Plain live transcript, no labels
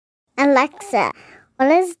Alexa,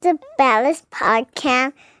 what is the baddest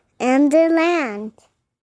podcast in the land?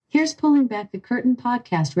 Here's Pulling Back the Curtain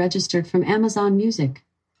podcast registered from Amazon Music.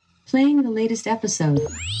 Playing the latest episode.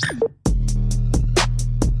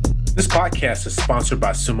 This podcast is sponsored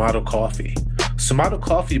by Sumato Coffee. Sumato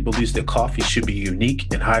Coffee believes that coffee should be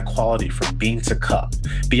unique and high quality from bean to cup.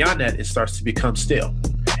 Beyond that, it starts to become stale.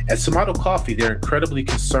 At Sumato Coffee, they're incredibly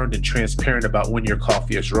concerned and transparent about when your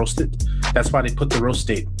coffee is roasted. That's why they put the roast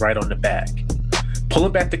date right on the bag.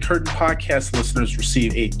 Pulling Back the Curtain podcast listeners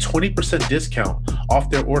receive a 20% discount off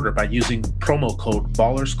their order by using promo code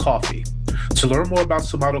BallersCoffee. To learn more about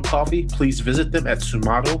Sumato Coffee, please visit them at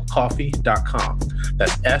sumatocoffee.com.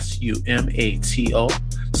 That's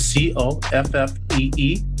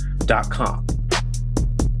SUMATOCOFFEE.com.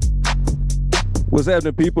 What's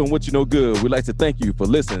happening, people, and what you know good? We'd like to thank you for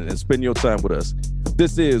listening and spending your time with us.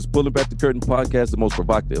 This is Pulling Back the Curtain podcast, the most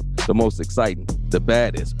provocative, the most exciting, the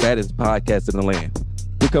baddest podcast in the land.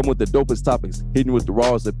 We come with the dopest topics, hitting with the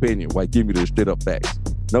rawest opinion while giving you the straight up facts.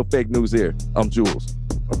 No fake news here. I'm Jules.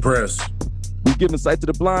 I'm Press. We give insight to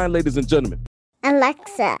the blind, ladies and gentlemen.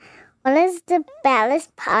 Alexa, what is the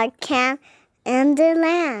baddest podcast in the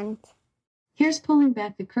land? Here's Pulling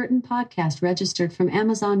Back the Curtain podcast registered from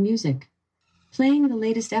Amazon Music. Playing the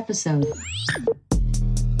latest episode.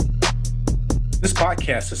 This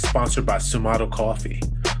podcast is sponsored by Sumato Coffee.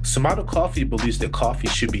 Sumato Coffee believes that coffee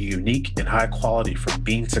should be unique and high quality from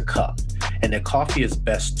bean to cup, and that coffee is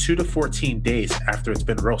best 2 to 14 days after it's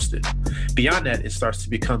been roasted. Beyond that, it starts to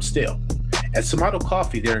become stale. At Sumato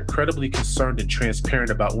Coffee, they're incredibly concerned and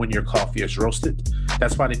transparent about when your coffee is roasted.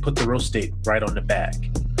 That's why they put the roast date right on the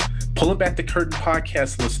bag. Pulling Back the Curtain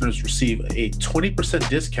podcast listeners receive a 20%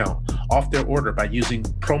 discount off their order by using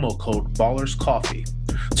promo code BallersCoffee.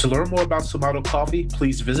 To learn more about Sumato Coffee,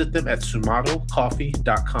 please visit them at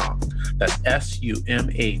sumatocoffee.com. That's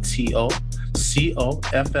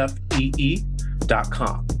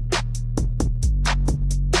SUMATOCOFFEE.com.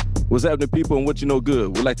 What's happening, people, and what you know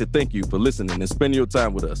good? We'd like to thank you for listening and spending your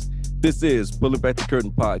time with us. This is Pulling Back the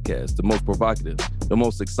Curtain podcast, the most provocative, the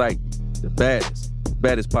most exciting, the baddest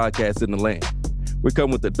podcast in the land. We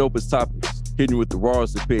come with the dopest topics, hitting you with the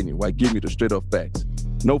rawest opinion while giving you the straight up facts.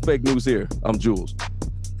 No fake news here. I'm Jules.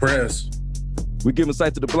 Press. We give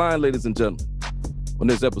insight to the blind, ladies and gentlemen. On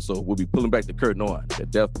this episode, we'll be pulling back the curtain on the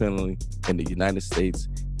death penalty in the United States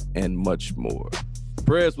and much more.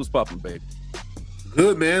 Prayers was popping, baby.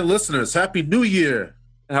 Good, man. Listeners, Happy New Year.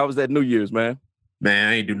 How was that New Year's, man? Man,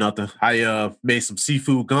 I ain't do nothing. I made some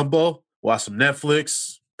seafood gumbo, watched some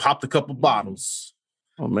Netflix, popped a couple bottles.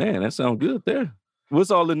 Oh, man, that sounds good there. What's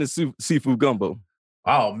all in this seafood gumbo?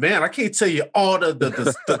 Oh, man, I can't tell you all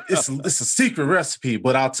it's a secret recipe,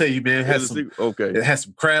 but I'll tell you, man, it has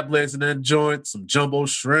some crab legs in that joint, some jumbo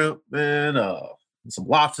shrimp, man, some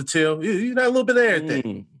lobster tail, you know, a little bit of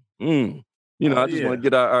everything. You know, I just want to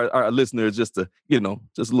get our listeners just a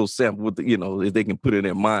little sample with if they can put it in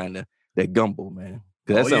their mind, that gumbo, man.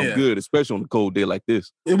 That sounds good, especially on a cold day like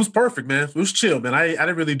this. It was perfect, man. It was chill, man. I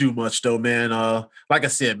didn't really do much, though, man. Like I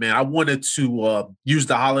said, man, I wanted to use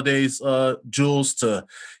the holidays, Jules, to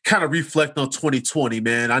kind of reflect on 2020,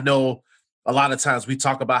 man. I know a lot of times we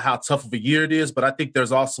talk about how tough of a year it is, but I think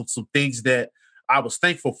there's also some things that I was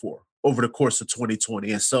thankful for over the course of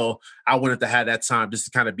 2020. And so I wanted to have that time just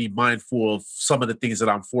to kind of be mindful of some of the things that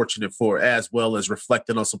I'm fortunate for, as well as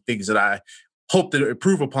reflecting on some things that I hope to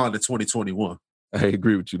improve upon in 2021. I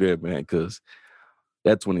agree with you there, man, because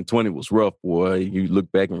that 2020 was rough, boy. You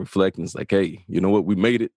look back and reflect, and it's like, hey, you know what? We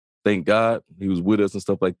made it. Thank God. He was with us and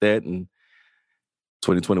stuff like that. And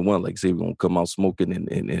 2021, like I say, we're going to come out smoking, and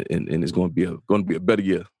it's going to be a better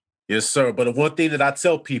year. Yes, sir. But the one thing that I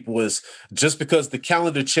tell people is just because the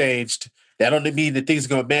calendar changed, that doesn't mean that things are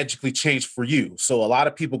going to magically change for you. So a lot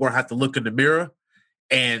of people are going to have to look in the mirror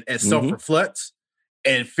and self-reflect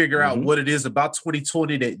and figure out what it is about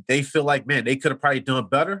 2020 that they feel like, man, they could have probably done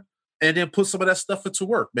better, and then put some of that stuff into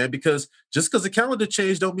work, man, because just because the calendar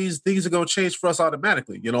changed don't mean things are going to change for us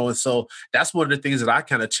automatically, you know? And so that's one of the things that I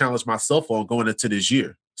kind of challenge myself on going into this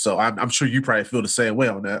year. So I'm sure you probably feel the same way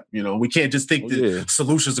on that. You know, we can't just think that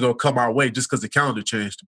solutions are going to come our way just because the calendar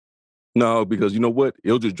changed. No, because you know what?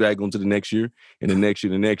 It'll just drag on to the next year and the next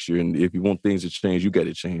year and the next year. And if you want things to change, you got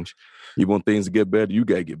to change. You want things to get better, you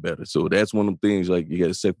got to get better. So that's one of the things, like, you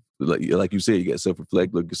got to like you said, you got to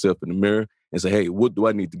self-reflect, look yourself in the mirror and say, hey, what do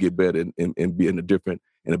I need to get better and be in a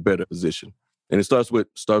better position? And it starts with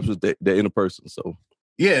the inner person. So.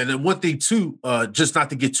 Yeah, and then one thing too, just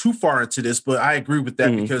not to get too far into this, but I agree with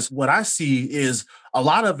that because what I see is a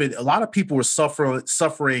lot of people were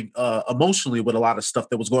suffering emotionally with a lot of stuff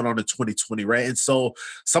that was going on in 2020, right? And so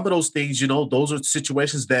some of those things, you know, those are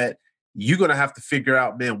situations that you're going to have to figure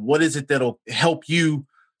out, man, what is it that'll help you?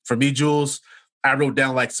 For me, Jules, I wrote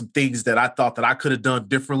down like some things that I thought that I could have done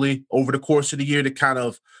differently over the course of the year to kind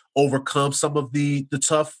of overcome some of the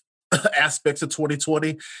tough aspects of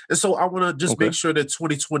 2020. And so I want to just make sure that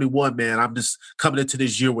 2021, man, I'm just coming into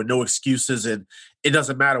this year with no excuses, and it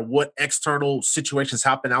doesn't matter what external situations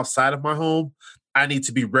happen outside of my home. I need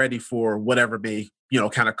to be ready for whatever may,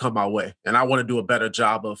 kind of come my way. And I want to do a better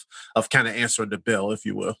job of kind of answering the bell, if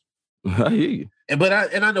you will. I hear you. But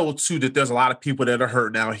I know too that there's a lot of people that are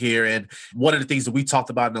hurting out here. And one of the things that we talked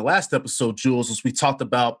about in the last episode, Jules, was we talked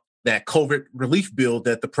about that COVID relief bill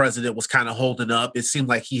that the president was kind of holding up. It seemed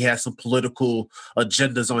like he had some political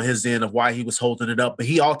agendas on his end of why he was holding it up, but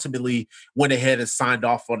he ultimately went ahead and signed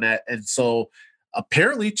off on that. And so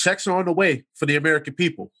apparently checks are on the way for the American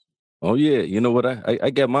people. Oh yeah. You know what?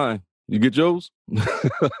 I got mine. You get yours?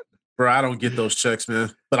 Bro, I don't get those checks,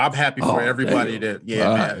 man. But I'm happy for everybody that,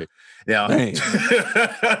 man. Right. Yeah.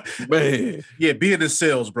 Man. Yeah, being in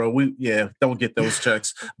sales, bro. Don't get those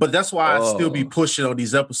checks. But that's why I still be pushing on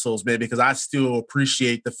these episodes, man, because I still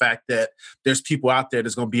appreciate the fact that there's people out there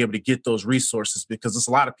that's going to be able to get those resources, because there's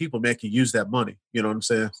a lot of people, man, can use that money. You know what I'm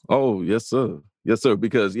saying? Oh, yes, sir. Yes, sir.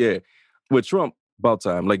 Because, with Trump, about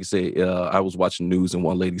time, like you said, I was watching news and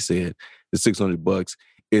one lady said the $600,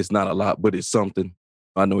 it's not a lot, but it's something.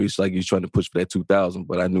 I know he's trying to push for that 2,000,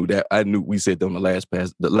 but I knew we said that on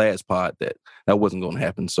the last pod that wasn't going to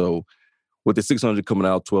happen. So with the 600 coming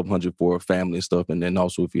out, 1,200 for a family and stuff, and then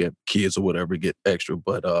also if you have kids or whatever, get extra.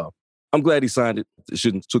 But I'm glad he signed it. It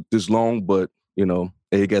shouldn't took this long, but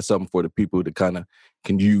he got something for the people that kind of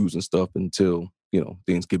can use and stuff until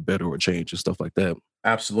things get better or change and stuff like that.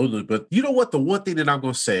 Absolutely. But you know what? The one thing that I'm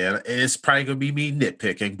going to say, and it's probably going to be me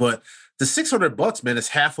nitpicking, but the $600, man, is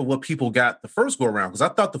half of what people got the first go around. Because I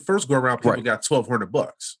thought the first go around people got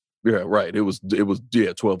 $1,200. Yeah, right. It was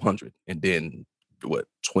 1,200, and then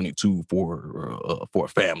 22 for a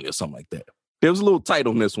family or something like that. It was a little tight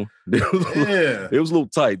on this one. It was a little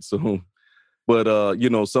tight. So, but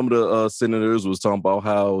some of the senators was talking about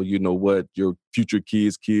how your future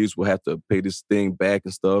kids will have to pay this thing back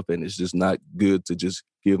and stuff, and it's just not good to just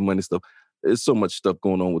give money stuff. There's so much stuff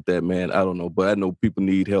going on with that, man. I don't know, but I know people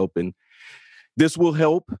need help, and this will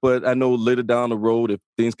help. But I know later down the road, if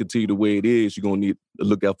things continue the way it is, you're gonna need to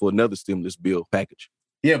look out for another stimulus bill package.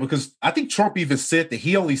 Yeah, because I think Trump even said that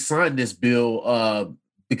he only signed this bill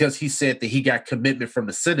because he said that he got commitment from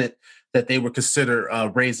the Senate that they would consider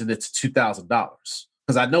raising it to $2,000.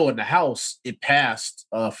 Because I know in the House it passed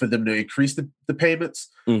for them to increase the payments,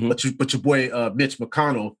 but your boy Mitch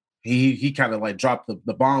McConnell, he kind of like dropped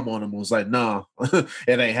the bomb on him and was like, nah,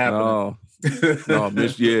 it ain't happening. No,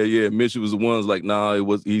 Mitch, Mitch was the ones like, nah, it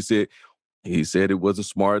was. He said it wasn't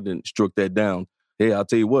smart and struck that down. Hey, I'll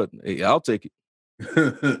tell you what. Hey, I'll take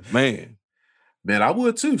it, man. Man, I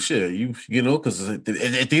would too. Shit, because at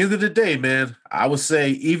the end of the day, man, I would say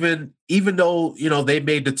even though they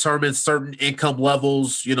may determine certain income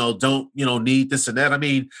levels, don't need this and that. I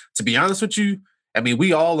mean, to be honest with you,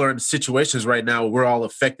 we all are in situations right now where we're all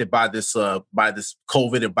affected by this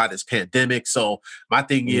COVID and by this pandemic. So my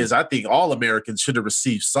thing is, I think all Americans should have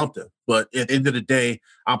received something. But at the end of the day,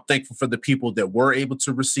 I'm thankful for the people that were able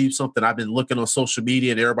to receive something. I've been looking on social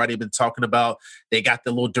media and everybody been talking about they got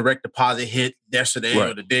the little direct deposit hit yesterday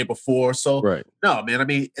or the day before. So no, man,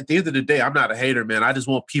 at the end of the day, I'm not a hater, man. I just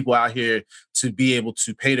want people out here to be able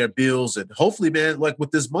to pay their bills. And hopefully, man, like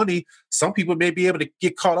with this money, some people may be able to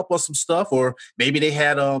get caught up on some stuff, or maybe they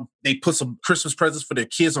had they put some Christmas presents for their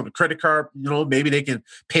kids on the credit card. Maybe they can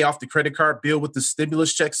pay off the credit card bill with the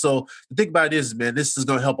stimulus check. So the thing about it is, man, this is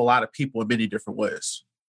going to help a lot of people in many different ways.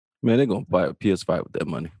 Man, they're going to buy a PS5 with that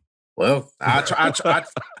money. Well, I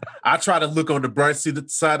try to look on the bright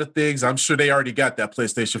side of things. I'm sure they already got that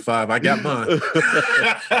PlayStation 5. I got mine.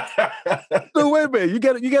 No, wait a minute. You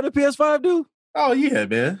got a PS5, dude? Oh, yeah,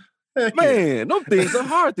 man. Heck man, those things are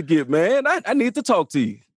hard to get, man. I need to talk to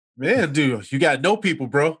you. Man, dude, you got to know people,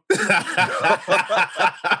 bro.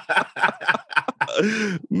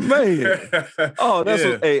 Man. Oh, that's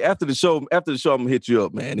what, hey, after the show, I'm gonna hit you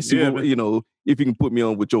up, man. And see what, if you can put me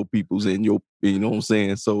on with your peoples and you know what I'm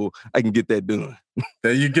saying, so I can get that done.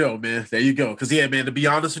 There you go, man. There you go. Because man, to be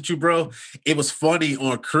honest with you, bro, it was funny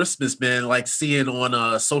on Christmas, man, like seeing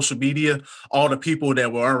on social media all the people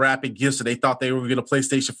that were unwrapping gifts and they thought they were gonna get a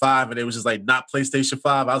PlayStation 5 and it was just like not PlayStation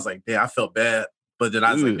 5. I was like, damn, I felt bad. But then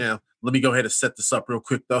I was like, man, let me go ahead and set this up real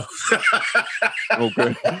quick, though.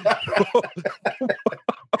 Okay.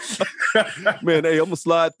 Man, hey, I'm gonna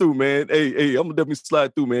slide through, man. Hey, I'm gonna definitely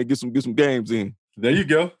slide through, man. Get some games in. There you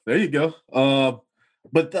go.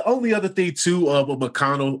 But the only other thing too, with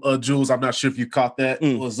McConnell, Jules, I'm not sure if you caught that,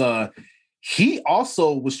 was he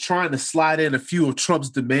also was trying to slide in a few of Trump's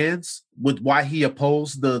demands with why he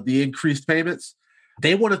opposed the increased payments.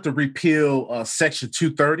 They wanted to repeal Section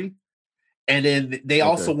 230, and then they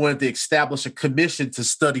also wanted to establish a commission to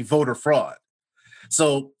study voter fraud.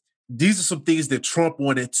 So these are some things that Trump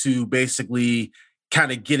wanted to basically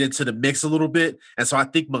kind of get into the mix a little bit. And so I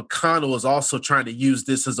think McConnell is also trying to use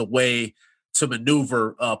this as a way to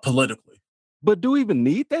maneuver politically. But do we even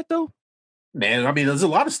need that though? Man, I mean, there's a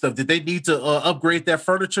lot of stuff. Did they need to upgrade that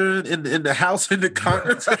furniture in the House in the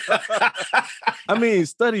Congress? I mean,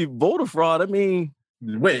 study voter fraud. I mean,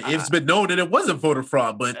 wait, it's been known that it wasn't voter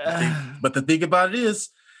fraud, but the thing about it is,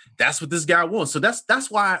 that's what this guy wants. So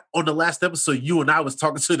that's why on the last episode, you and I was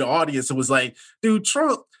talking to the audience and was like, dude,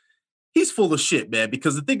 Trump, he's full of shit, man.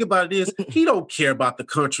 Because the thing about it is, he don't care about the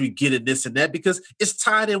country getting this and that because it's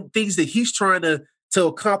tied in things that he's trying to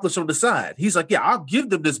accomplish on the side. He's like, yeah, I'll give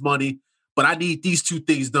them this money, but I need these two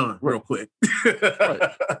things done real quick.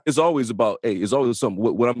 Right. It's always about, it's always something,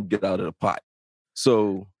 what I'm going to get out of the pot.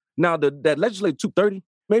 So now that legislative 230,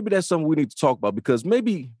 maybe that's something we need to talk about because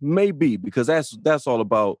maybe, because that's all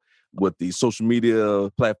about what the social media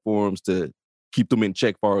platforms to keep them in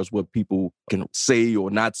check as far as what people can say or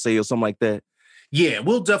not say or something like that. Yeah,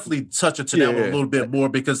 we'll definitely touch into that one a little bit more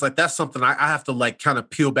because like that's something I have to like kind of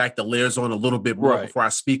peel back the layers on a little bit more before I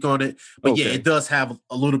speak on it. But yeah, it does have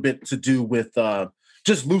a little bit to do with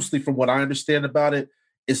just loosely from what I understand about it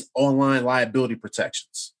is online liability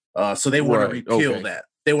protections. So they want to repeal that.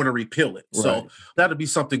 They want to repeal it. Right. So that'll be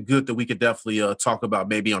something good that we could definitely talk about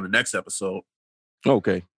maybe on the next episode.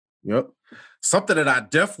 Okay. Yep. Something that I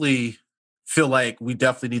definitely feel like we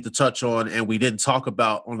definitely need to touch on and we didn't talk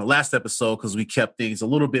about on the last episode because we kept things a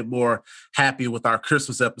little bit more happy with our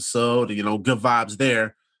Christmas episode, good vibes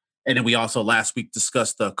there. And then we also last week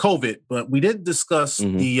discussed COVID, but we didn't discuss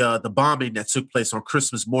the bombing that took place on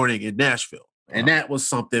Christmas morning in Nashville. And that was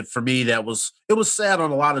something for me it was sad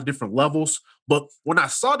on a lot of different levels. But when I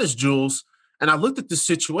saw this, Jules, and I looked at this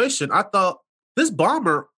situation, I thought this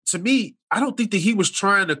bomber, to me, I don't think that he was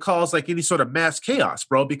trying to cause like any sort of mass chaos,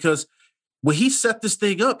 bro, because when he set this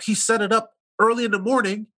thing up, he set it up early in the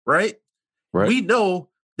morning, right? We know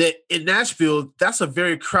that in Nashville, that's a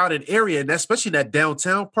very crowded area, and especially that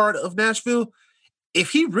downtown part of Nashville.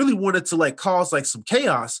 If he really wanted to like cause like some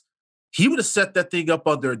chaos, he would have set that thing up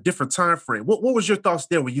under a different time frame. What was your thoughts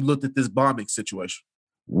there when you looked at this bombing situation?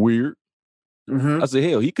 Weird. I said,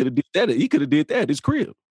 hell, he could have did that. He could have did that at his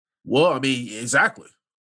crib. Well, I mean, exactly.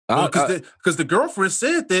 Because the girlfriend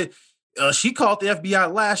said that she called the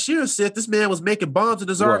FBI last year and said this man was making bombs in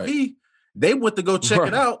his RV. They went to go check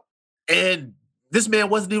it out, and this man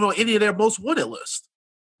wasn't even on any of their most wanted list.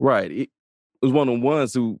 Right. It was one of the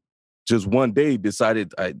ones who just one day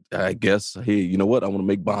decided, I guess, hey, you know what? I want to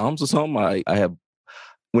make bombs or something.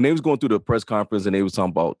 When they was going through the press conference and they was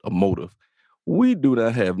talking about a motive, we do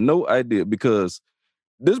not have no idea because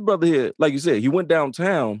this brother here, like you said, he went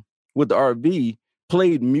downtown with the RV,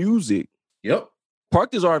 played music. Yep.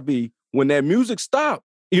 Parked his RV. When that music stopped,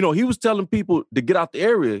 he was telling people to get out the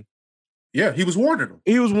area. Yeah, he was warning them.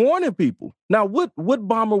 He was warning people. Now, what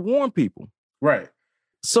bomber warned people? Right.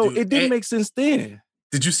 So it didn't make sense then.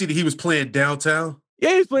 Did you see that he was playing downtown?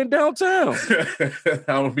 Yeah, he's playing downtown. I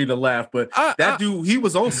don't mean to laugh, but dude, he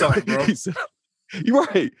was on something, bro. You're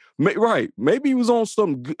right. Right. Maybe he was on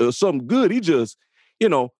something good. He just,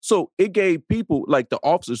 so it gave people, like the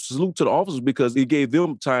officers, salute to the officers because it gave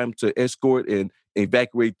them time to escort and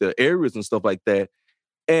evacuate the areas and stuff like that.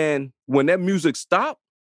 And when that music stopped,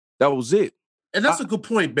 that was it. And that's a good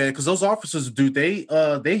point, man, because those officers, dude,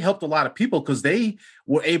 they helped a lot of people because they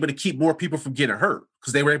were able to keep more people from getting hurt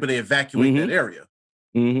because they were able to evacuate that area.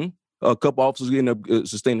 Mm-hmm. A couple officers ended up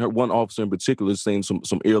sustaining hurt. One officer in particular sustained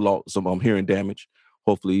some ear loss, some hearing damage.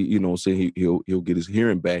 Hopefully, saying he'll get his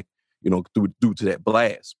hearing back, due to that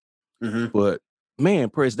blast. But man,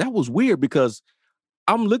 Press, that was weird because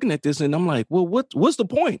I'm looking at this and I'm like, well, what's the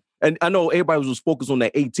point? And I know everybody was focused on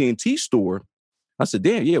that AT&T store. I said,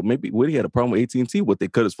 damn, yeah, maybe he had a problem with AT&T. What, they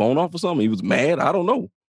cut his phone off or something? He was mad? I don't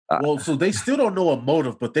know. Well, so they still don't know a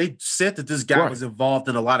motive, but they said that this guy was involved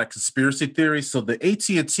in a lot of conspiracy theories. So the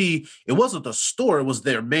AT&T, it wasn't the store, it was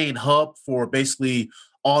their main hub for basically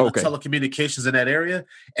all the telecommunications in that area.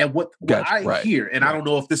 And what I hear, and I don't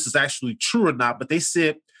know if this is actually true or not, but they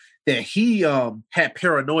said that he had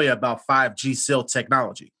paranoia about 5G cell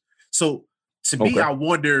technology. So to me, I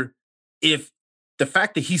wonder if the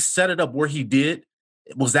fact that he set it up where he did,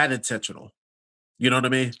 was that intentional? You know what I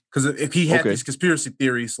mean? Because if he had these conspiracy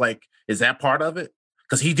theories, like, is that part of it?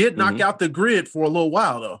 because he did knock out the grid for a little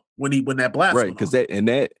while though when that blast right, went because off. and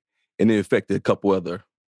it affected a couple other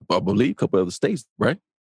states, right?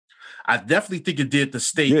 I definitely think it did the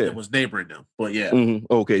state that was neighboring them, but yeah.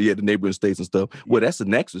 Okay, yeah, the neighboring states and stuff. Well, that's the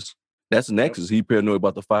nexus. That's the nexus. He paranoid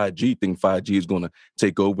about the 5G thing. 5G is going to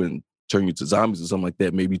take over and turn you to zombies or something like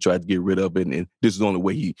that. Maybe he tried to get rid of it, and this is the only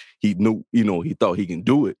way he knew, he thought he can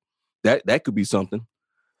do it. That could be something.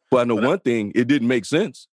 But I know one thing, it didn't make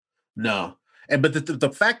sense. No. But the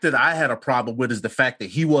fact that I had a problem with is the fact that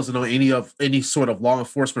he wasn't on any sort of law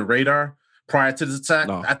enforcement radar prior to this attack.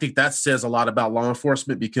 No. I think that says a lot about law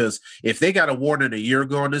enforcement, because if they got a warning a year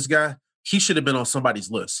ago on this guy, he should have been on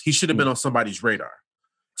somebody's list. He should have been on somebody's radar.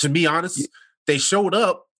 To be honest, they showed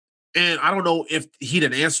up, and I don't know if he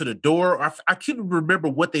didn't answer the door. I couldn't remember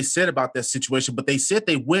what they said about that situation, but they said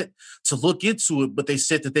they went to look into it, but they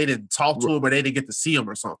said that they didn't talk to him or they didn't get to see him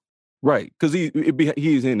or something. Right, because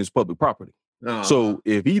he's in his public property. So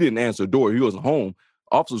if he didn't answer the door, he wasn't home,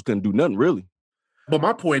 officers couldn't do nothing really. But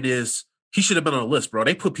my point is, he should have been on a list, bro.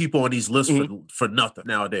 They put people on these lists for nothing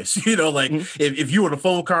nowadays. If you were in a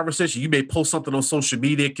phone conversation, you may post something on social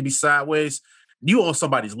media, it could be sideways. You on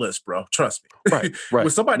somebody's list, bro. Trust me. Right.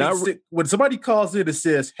 When somebody calls in and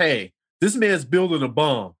says, "Hey, this man's building a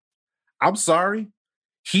bomb," I'm sorry,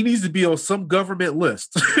 he needs to be on some government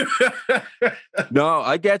list. No,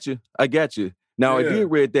 I got you. Now, I did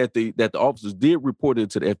read that the officers did report it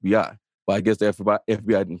to the FBI, but I guess the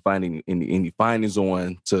FBI didn't find any findings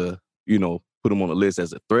on to put him on the list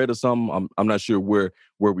as a threat or something. I'm not sure where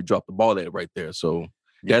we dropped the ball at right there. So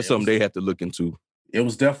that's something they have to look into. It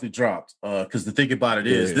was definitely dropped. Because the thing about it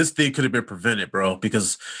is, this thing could have been prevented, bro.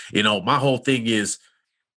 Because my whole thing is,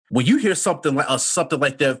 when you hear something like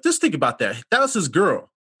that, just think about that. That was his girl,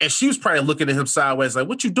 and she was probably looking at him sideways, like,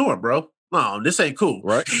 "What you doing, bro? No, this ain't cool."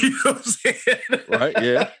 Right? You know what I'm saying? Right?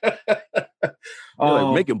 Yeah.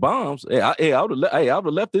 Like making bombs. I would have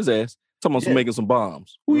left his ass. Talking about making some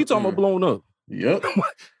bombs. Who you talking about blowing up? Yep.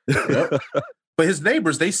 But his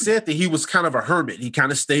neighbors, they said that he was kind of a hermit. He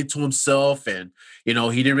kind of stayed to himself, and he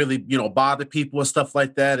didn't really, bother people and stuff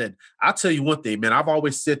like that. And I'll tell you one thing, man, I've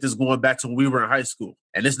always said this going back to when we were in high school,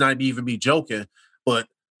 and it's not even me joking, but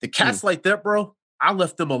the cats like that, bro, I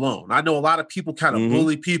left them alone. I know a lot of people kind of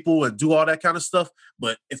bully people and do all that kind of stuff,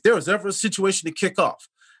 but if there was ever a situation to kick off,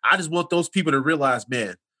 I just want those people to realize,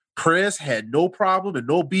 man, Prez had no problem and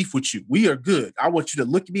no beef with you. We are good. I want you to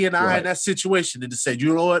look me in the eye in that situation and to say,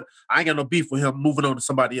 you know what? I ain't got no beef with him, moving on to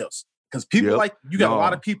somebody else. Because people you got a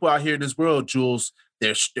lot of people out here in this world, Jules,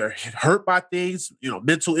 they're hurt by things,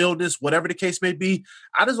 mental illness, whatever the case may be.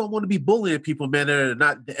 I just don't want to be bullying people, man, that are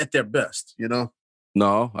not at their best,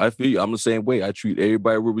 No, I feel you. I'm the same way. I treat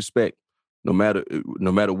everybody with respect, no matter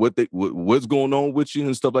what's going on with you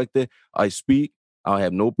and stuff like that. I speak. I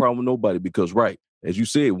have no problem with nobody because, as you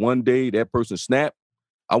said, one day that person snapped.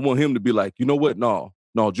 I want him to be like, you know what? No,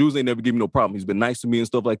 Jules ain't never give me no problem. He's been nice to me and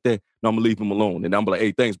stuff like that. No, I'm gonna leave him alone. And I'm like,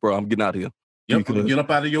 hey, thanks, bro. I'm getting out of here. Yep, get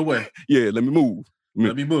up out of your way. Yeah, let me move.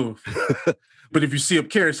 Let me move. But if you see him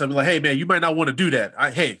carry something, like, hey, man, you might not want to do that.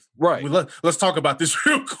 Let's talk about this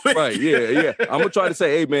real quick. Right, yeah. I'm going to try to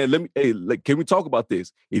say, hey, man, can we talk about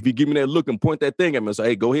this? If you give me that look and point that thing at me and say,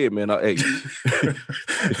 hey, go ahead, man.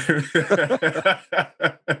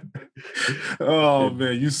 Oh,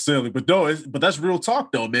 man, you silly. But that's real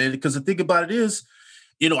talk, though, man, because the thing about it is,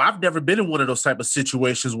 I've never been in one of those type of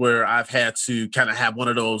situations where I've had to kind of have one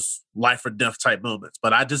of those life or death type moments.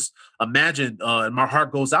 But I just imagine, and my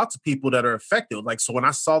heart goes out to people that are affected. Like, so when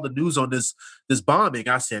I saw the news on this bombing,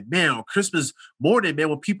 I said, man, on Christmas morning, man,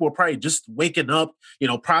 when people were probably just waking up,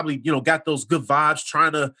 probably, got those good vibes,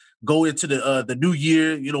 trying to go into the new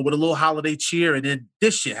year, with a little holiday cheer. And then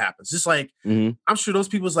this shit happens. It's like, I'm sure those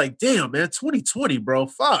people's like, damn, man, 2020, bro,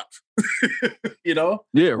 fuck.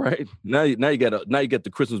 Yeah, right. Now you got the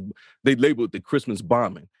Christmas, they labeled the Christmas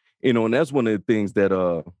bombing, and that's one of the things that,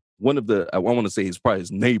 I want to say is probably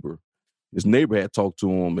his neighbor had talked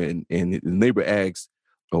to him, and his neighbor asked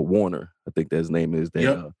Warner, I think that his name is,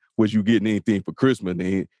 that was you getting anything for Christmas?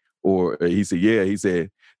 And he said, yeah. He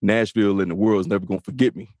said, Nashville and the world's never gonna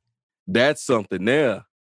forget me. That's something there.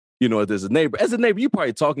 As a neighbor, you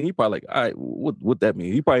probably talking, he probably like, all right, what that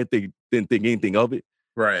mean? He probably didn't think anything of it.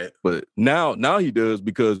 Right. But now he does,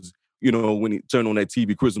 because, when he turned on that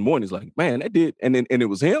TV Christmas morning, he's like, man, that did. And it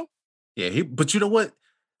was him. Yeah. But you know what?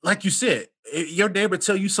 Like you said, your neighbor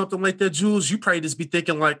tell you something like that, Jules, you probably just be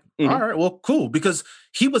thinking like, all right, well, cool. Because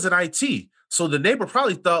he was in IT. So the neighbor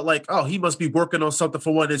probably thought like, oh, he must be working on something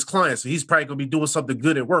for one of his clients. So he's probably going to be doing something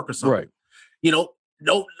good at work or something. Right.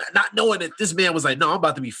 No, not knowing that this man was like, no, I'm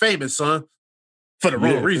about to be famous, son. For the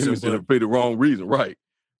wrong reason. For the wrong reason, right.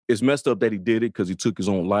 it's messed up that he did it because he took his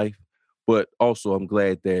own life. But also, I'm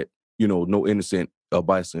glad that, no innocent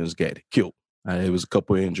bystanders got killed. It was a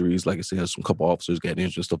couple of injuries. Like I said, some couple officers got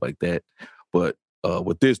injured, stuff like that. But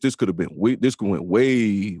with this could have been, this could went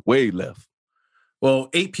way, way left. Well,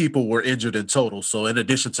 8 people were injured in total. So in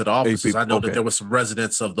addition to the officers, I know that there were some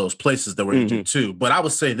residents of those places that were injured too. But I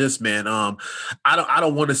would say this, man, I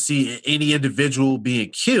don't want to see any individual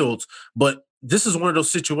being killed, but this is one of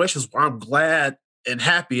those situations where I'm glad and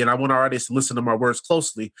happy, and I want our audience to listen to my words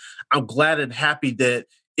closely. I'm glad and happy that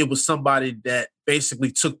it was somebody that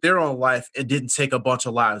basically took their own life and didn't take a bunch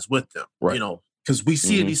of lives with them, right. Because we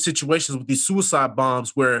see in these situations with these suicide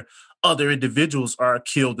bombs where other individuals are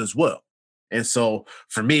killed as well. And so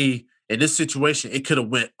for me, in this situation, it could have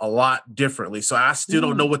went a lot differently. So I still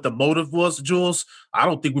don't know what the motive was, Jules. I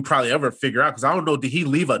don't think we probably ever figure out, because I don't know, did he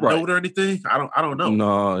leave a note or anything? I don't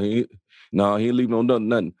know. No, he ain't leave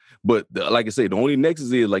nothing. But like I say, the only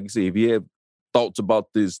nexus is, like you say, if he had thoughts about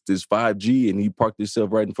this 5G and he parked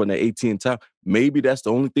himself right in front of the AT&T Tower, maybe that's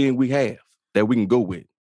the only thing we have that we can go with.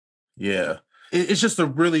 Yeah. It's just a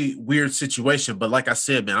really weird situation. But like I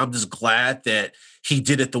said, man, I'm just glad that he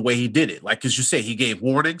did it the way he did it. Like, as you say, he gave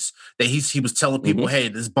warnings that he was telling people, hey,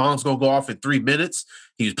 this bomb's going to go off in 3 minutes.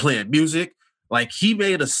 He was playing music. Like, he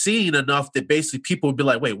made a scene enough that basically people would be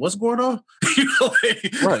like, wait, what's going on?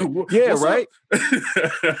 Right. Yeah, right.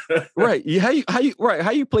 Right.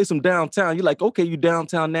 How you play some downtown? You're like, okay, you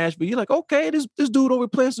downtown Nashville. You're like, okay, this dude over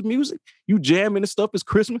playing some music. You jamming and stuff. It's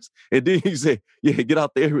Christmas. And then he say, yeah, get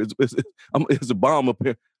out there. It's a bomb up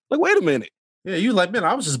here. Like, wait a minute. Yeah, you like, man,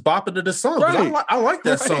 I was just bopping to this song. Right. I like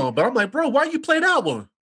that song. But I'm like, bro, why you play that one?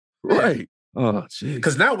 Right. Oh, jeez.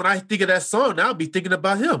 Because now when I think of that song, now I'll be thinking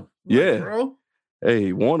about him. Yeah. Like, bro.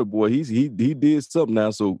 Hey, Warner boy, he did something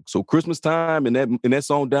now. So Christmas time and that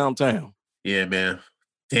song Downtown. Yeah, man.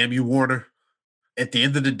 Damn you, Warner. At the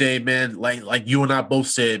end of the day, man, like you and I both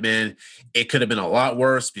said, man, it could have been a lot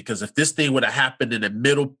worse, because if this thing would have happened in the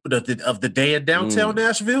middle of the day in downtown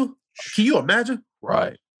Nashville, can you imagine?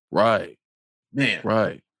 Right. Man.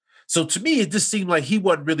 Right. So to me, it just seemed like he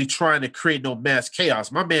wasn't really trying to create no mass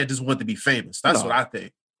chaos. My man just wanted to be famous. That's what I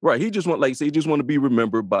think. Right. He just want to be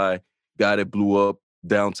remembered by guy that blew up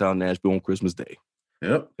downtown Nashville on Christmas Day.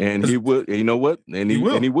 Yep. And he will. You know what? And he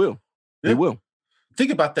will. Yep. He will.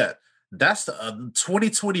 Think about that. That's the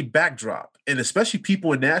 2020 backdrop. And especially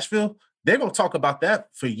people in Nashville, they're going to talk about that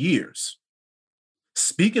for years.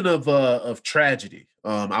 Speaking of tragedy,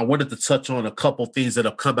 I wanted to touch on a couple things that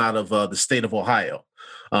have come out of the state of Ohio.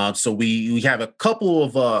 So we have a couple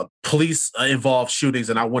of police involved shootings,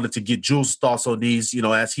 and I wanted to get Jules' thoughts on these,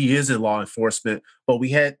 as he is in law enforcement. But we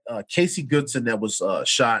had Casey Goodson that was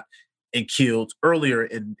shot and killed earlier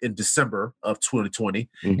in December of 2020.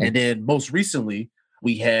 And then most recently,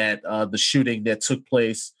 we had the shooting that took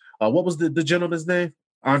place. What was the gentleman's name?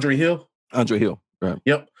 Andre Hill? Andre Hill, right.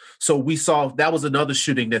 Yep. So we saw that was another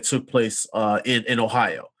shooting that took place in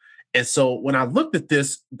Ohio. And so when I looked at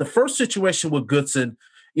this, the first situation with Goodson,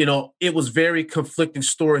 it was very conflicting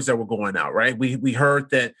stories that were going out, right? We heard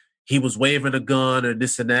that he was waving a gun or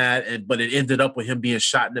this and that, but it ended up with him being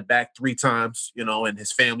shot in the back 3 times, and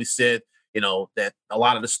his family said, that a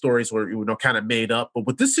lot of the stories were, kind of made up. But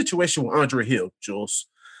with this situation with Andre Hill, Jules,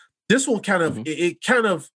 this one kind of, it kind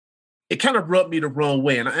of rubbed me the wrong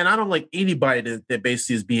way. And I don't like anybody that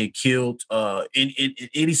basically is being killed in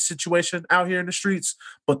any situation out here in the streets.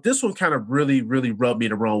 But this one kind of really, really rubbed me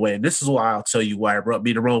the wrong way. And this is why I'll tell you why it rubbed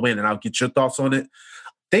me the wrong way, and I'll get your thoughts on it.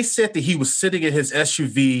 They said that he was sitting in his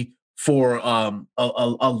SUV for a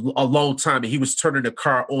long time, and he was turning the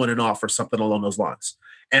car on and off or something along those lines.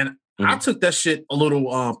 And I took that shit a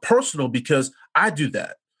little personal, because I do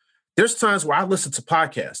that. There's times where I listen to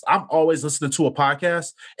podcasts. I'm always listening to a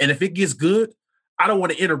podcast. And if it gets good, I don't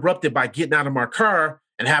want to interrupt it by getting out of my car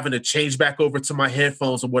and having to change back over to my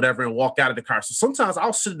headphones or whatever and walk out of the car. So sometimes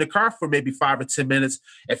I'll sit in the car for maybe 5 or 10 minutes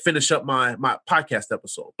and finish up my podcast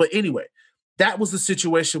episode. But anyway, that was the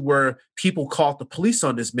situation where people called the police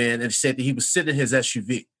on this man and said that he was sitting in his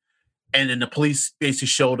SUV. And then the police basically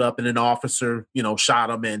showed up, and an officer, shot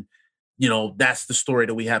him. And that's the story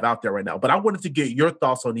that we have out there right now. But I wanted to get your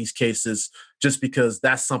thoughts on these cases, just because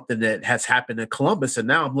that's something that has happened in Columbus. And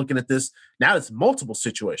now I'm looking at this. Now it's multiple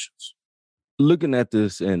situations. Looking at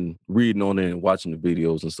this and reading on it and watching the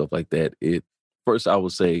videos and stuff like that, first I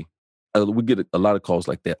would say we get a lot of calls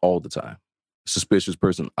like that all the time. Suspicious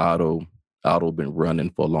person, auto been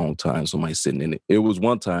running for a long time. Somebody sitting in it. It was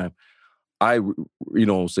one time I,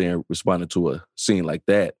 responded to a scene like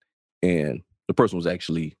that, and the person was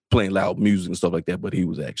actually playing loud music and stuff like that, but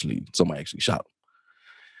somebody actually shot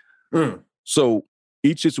him. So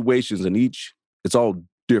each situations and it's all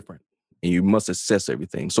different and you must assess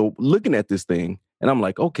everything. So looking at this thing, and I'm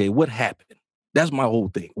like, okay, what happened? That's my whole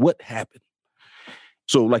thing. What happened?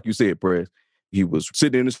 So like you said, Perez, he was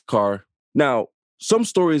sitting in his car. Now, some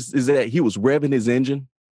stories is that he was revving his engine,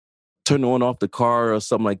 turning on off the car or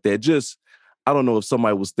something like that. Just, I don't know if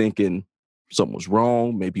somebody was thinking something was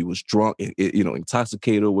wrong. Maybe he was drunk,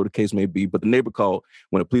 intoxicated or whatever the case may be. But the neighbor called.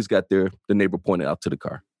 When the police got there, the neighbor pointed out to the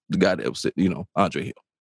car, the guy that was sitting, Andre Hill.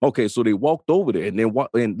 Okay, so they walked over there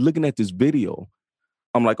and looking at this video,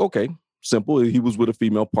 I'm like, okay, simple. He was with a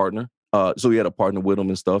female partner. So he had a partner with him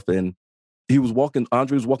and stuff. And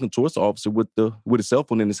Andre was walking towards the officer with his cell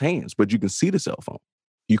phone in his hands, but you can see the cell phone.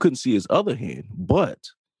 You couldn't see his other hand, but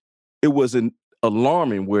it wasn't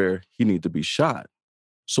alarming where he needed to be shot.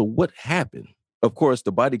 So what happened? Of course,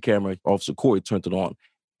 the body camera, Officer Corey turned it on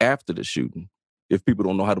after the shooting. If people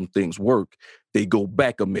don't know how them things work, they go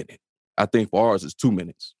back a minute. I think for ours, it's 2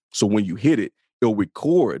 minutes. So when you hit it, it'll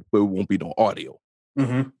record, but it won't be no audio.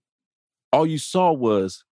 Mm-hmm. All you saw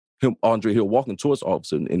was him, Andre Hill, walking towards the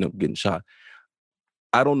officer and ended up getting shot.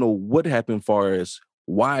 I don't know what happened as far as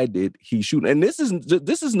why did he shoot. And this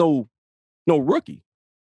is no rookie.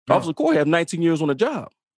 No. Officer Coy have 19 years on the job.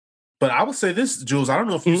 But I would say this, Jules, I don't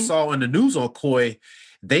know if you saw in the news on Coy,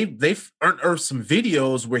 they've unearthed some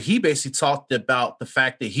videos where he basically talked about the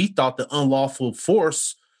fact that he thought the unlawful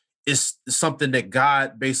force is something that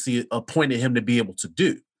God basically appointed him to be able to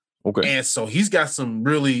do. Okay. And so he's got some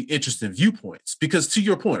really interesting viewpoints because to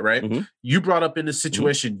your point, right? Mm-hmm. You brought up in this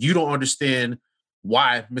situation, you don't understand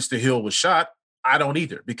why Mr. Hill was shot. I don't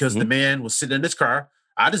either because the man was sitting in his car.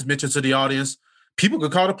 I just mentioned to the audience, people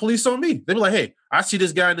could call the police on me. They'd be like, hey, I see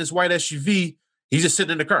this guy in this white SUV. He's just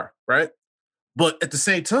sitting in the car, right? But at the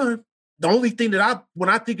same time, the only thing that when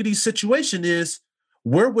I think of these situations is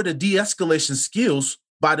where were the de-escalation skills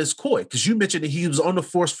by this Coy? Because you mentioned that he was on the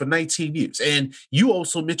force for 19 years. And you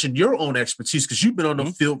also mentioned your own expertise because you've been on the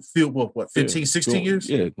field what, 15, 16 years?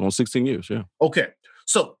 Yeah, on 16 years, yeah. Okay.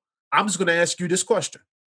 So I'm just going to ask you this question.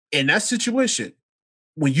 In that situation,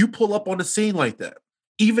 when you pull up on the scene like that,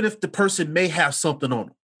 even if the person may have something on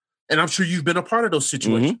them, and I'm sure you've been a part of those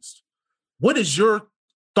situations, what is your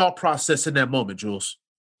thought process in that moment, Jules?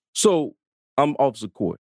 So I'm Officer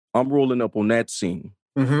Coy. I'm rolling up on that scene.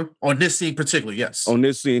 On this scene particularly, yes. On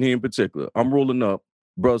this scene here in particular. I'm rolling up,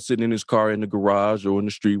 brother sitting in his car in the garage or in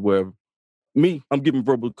the street, wherever. Me, I'm giving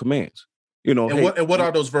verbal commands. And what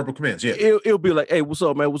are those verbal commands? Yeah. It'll be like, hey, what's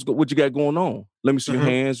up, man? What you got going on? Let me see your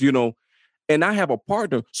hands, And I have a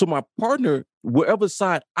partner. So my partner, wherever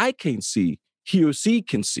side I can't see, he or she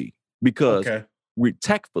can see because we're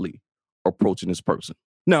tactfully approaching this person.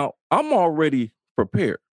 Now, I'm already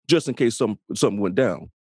prepared just in case something went down.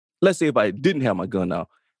 Let's say if I didn't have my gun out,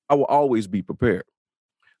 I will always be prepared.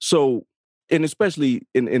 So, and especially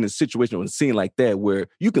in a situation or a scene like that where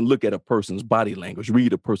you can look at a person's body language,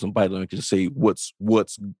 read a person's body language and say what's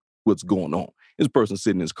going on. This person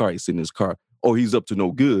sitting in his car, oh, he's up to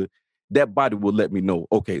no good. That body will let me know,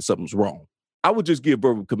 okay, something's wrong. I would just give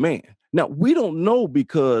verbal command. Now, we don't know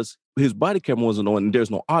because his body camera wasn't on and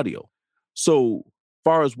there's no audio. So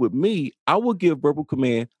far as with me, I would give verbal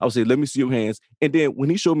command. I would say, let me see your hands. And then when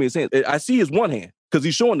he showed me his hands, I see his one hand because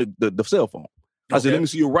he's showing the cell phone. I said, let me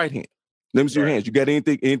see your right hand. Let me see your hands. You got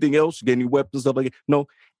anything else? You got any weapons, stuff like that? No.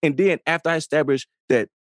 And then after I establish that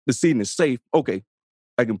the scene is safe, okay,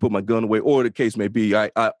 I can put my gun away, or the case may be, I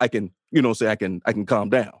can, say I can calm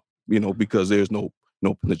down, because there's no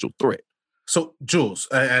potential threat. So, Jules,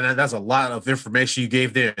 and that's a lot of information you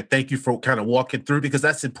gave there. Thank you for kind of walking through, because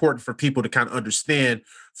that's important for people to kind of understand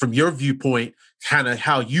from your viewpoint, kind of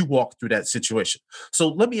how you walk through that situation. So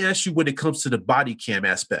let me ask you when it comes to the body cam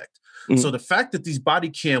aspect. So the fact that these body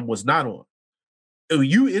cam was not on, when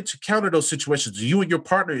you encounter those situations, do you and your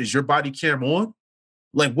partner, is your body cam on?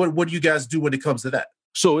 Like, what do you guys do when it comes to that?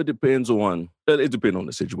 So it depends on the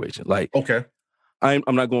situation. Like, okay, I'm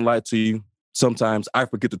not going to lie to you. Sometimes I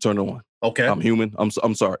forget to turn it on. Okay. I'm human.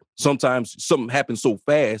 I'm sorry. Sometimes something happens so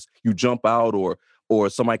fast, you jump out or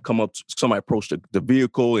somebody approach the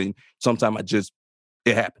vehicle, and sometimes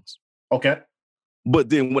it happens. Okay. But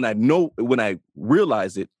then when I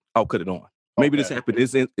realize it, I'll cut it on. Maybe this happened.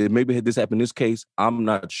 Maybe this happened in this case. I'm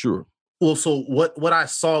not sure. Well, so what I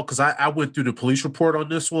saw, because I went through the police report on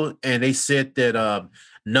this one, and they said that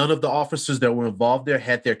none of the officers that were involved there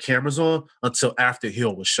had their cameras on until after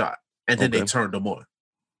Hill was shot. And then they turned them on.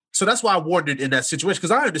 So that's why I wondered in that situation,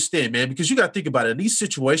 because I understand, man, because you got to think about it. In these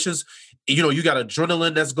situations, you got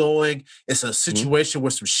adrenaline that's going. It's a situation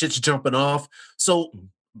where some shit's jumping off. So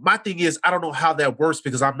my thing is, I don't know how that works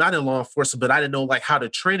because I'm not in law enforcement, but I didn't know like how the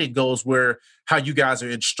training goes, how you guys are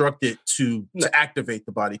instructed to activate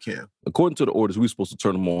the body cam. According to the orders, we're supposed to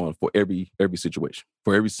turn them on for every situation.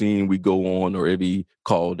 For every scene we go on or every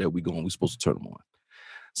call that we go on, we're supposed to turn them on.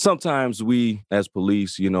 Sometimes we, as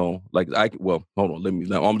police, hold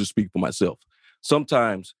on, I'm just speaking for myself.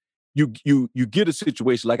 Sometimes you get a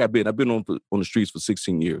situation like I've been on the streets for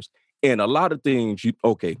 16 years. And a lot of things,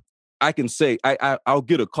 I can say, I'll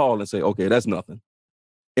get a call and say, okay, that's nothing.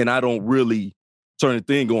 And I don't really turn the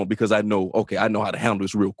thing on because I know how to handle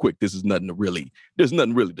this real quick. There's nothing really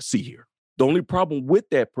to see here. The only problem with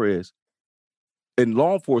that, Prez, in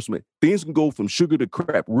law enforcement, things can go from sugar to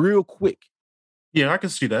crap real quick. Yeah, I can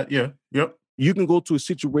see that. Yeah. Yep. You can go to a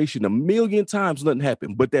situation 1,000,000 times, nothing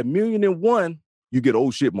happened. But that 1,000,001, you get an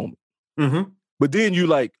oh shit moment. Mm-hmm. But then you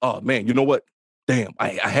like, oh man, you know what? Damn,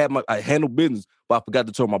 I handled business, but I forgot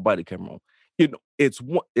to turn my body camera on. It's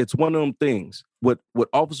one of them things. What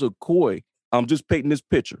Officer Coy, I'm just painting this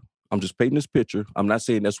picture. I'm not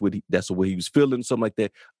saying that's the way he was feeling, something like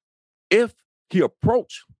that. If he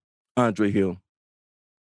approached Andre Hill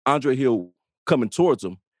coming towards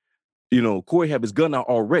him, Coy have his gun out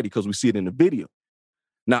already because we see it in the video.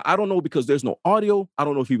 Now, I don't know because there's no audio. I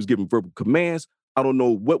don't know if he was giving verbal commands. I don't know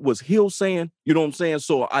what was Hill saying. You know what I'm saying?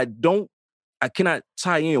 So I cannot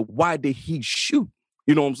tie in why did he shoot?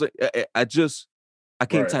 You know what I'm saying? I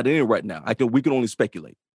can't tie that in right now. We can only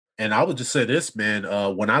speculate. And I would just say this, man.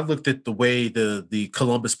 When I looked at the way the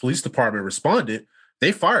Columbus Police Department responded,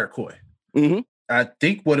 they fired Coy. Mm-hmm. I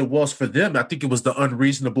think what it was for them, I think it was the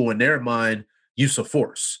unreasonable in their mind use of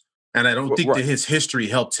force. And I don't think that his history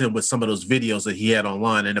helped him with some of those videos that he had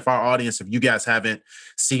online. And if our audience, if you guys haven't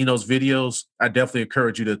seen those videos, I definitely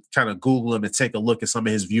encourage you to kind of Google them and take a look at some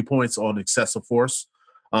of his viewpoints on excessive force,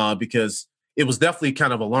 because it was definitely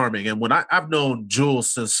kind of alarming. And when I've known Jules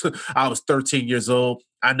since I was 13 years old,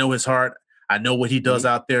 I know his heart. I know what he does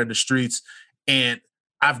out there in the streets. And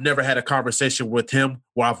I've never had a conversation with him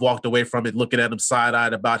where I've walked away from it looking at him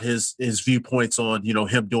side-eyed about his viewpoints on,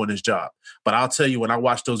 him doing his job. But I'll tell you, when I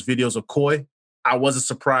watched those videos of Coy, I wasn't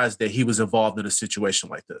surprised that he was involved in a situation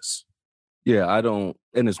like this. Yeah, and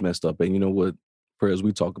it's messed up. And you know what, Prez,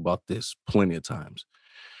 we talk about this plenty of times.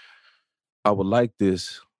 I would like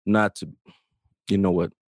this not to,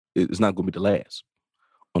 it's not going to be the last.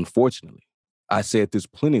 Unfortunately, I said this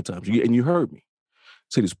plenty of times, and you heard me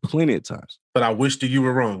say this plenty of times. But I wish that you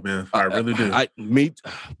were wrong, man. I really do.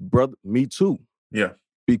 Me too. Yeah.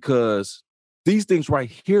 Because these things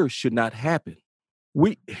right here should not happen.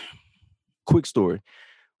 Quick story.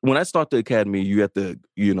 When I started the academy, you had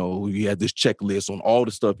this checklist on all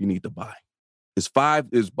the stuff you need to buy. It's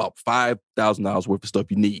about $5,000 worth of stuff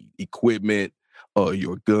you need. Equipment,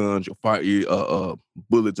 your guns, your fire,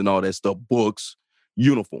 bullets and all that stuff, books,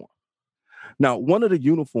 uniform. Now, one of the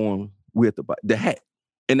uniforms we had to buy, the hat.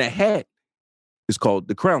 And that hat is called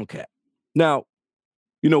the crown cap. Now,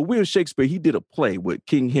 William Shakespeare, he did a play with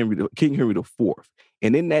King Henry IV.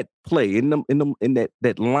 And in that play, in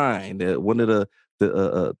that line, one of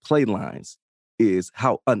the play lines is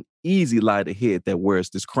how uneasy lie the head that wears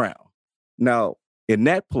this crown. Now, in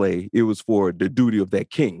that play, it was for the duty of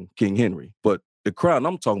that king, King Henry. But the crown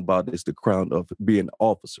I'm talking about is the crown of being an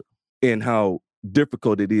officer and how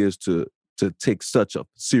difficult it is to take such a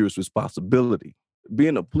serious responsibility.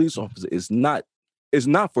 Being a police officer is not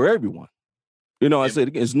for everyone. I said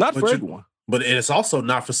again, it's not for everyone. But it's also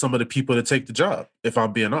not for some of the people that take the job, if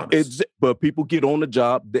I'm being honest. But people get on the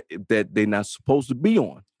job that they're not supposed to be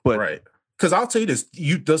on. But right. Because I'll tell you this,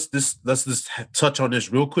 let's just touch on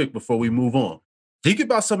this real quick before we move on. Think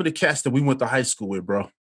about some of the cats that we went to high school with, bro.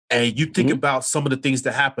 And you think about some of the things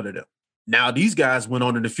that happened to them. Now, these guys went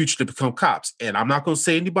on in the future to become cops. And I'm not going to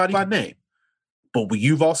say anybody by name. But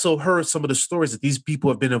you've also heard some of the stories that these people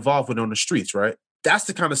have been involved with on the streets, right? That's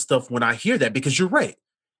the kind of stuff when I hear that, because you're right.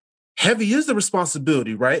 Heavy is the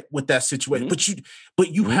responsibility, right, with that situation. But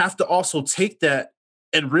you have to also take that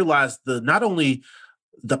and realize not only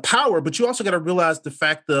the power, but you also got to realize the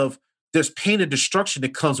fact of there's pain and destruction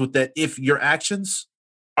that comes with that if your actions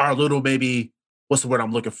are a little, maybe, what's the word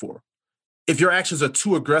I'm looking for? If your actions are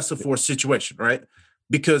too aggressive for a situation, right?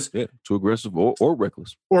 Because too aggressive or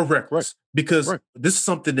reckless. Or reckless. Right. Because this is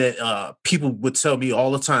something that people would tell me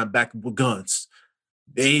all the time back with guns.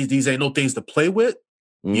 These ain't no things to play with.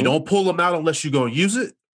 Mm-hmm. You don't pull them out unless you're going to use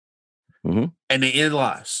it. Mm-hmm. And they end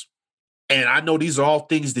lives. And I know these are all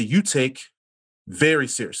things that you take very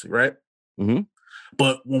seriously, right? Mm-hmm.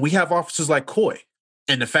 But when we have officers like Coy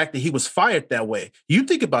and the fact that he was fired that way, you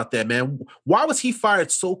think about that, man. Why was he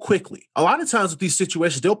fired so quickly? A lot of times with these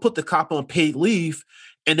situations, they'll put the cop on paid leave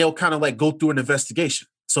and they'll kind of like go through an investigation.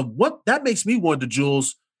 So what that makes me wonder,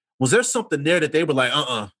 Jules, was there something there that they were like,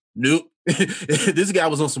 nope, this guy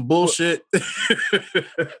was on some bullshit?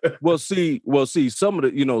 Well, see, some of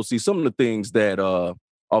the things that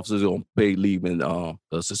officers on paid leave and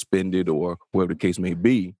suspended or whatever the case may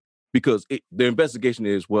be, because their investigation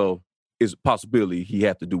is a possibility he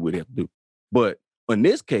had to do what he had to do. But in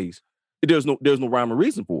this case, there's no rhyme or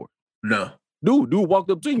reason for it. No. Dude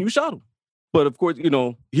walked up to you shot him. But of course,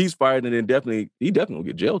 he's fired and then he definitely gonna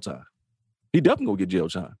get jail time. He definitely gonna get jail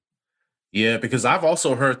time. Yeah, because I've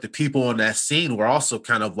also heard the people on that scene were also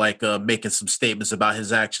kind of like making some statements about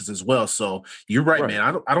his actions as well. So you're right,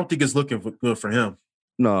 man. I don't think it's looking good for him.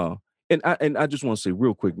 No. And I just want to say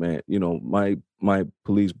real quick, man, my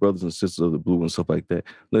police brothers and sisters of the blue and stuff like that.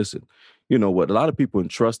 Listen, you know what? A lot of people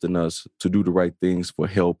entrust in us to do the right things for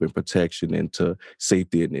help and protection and to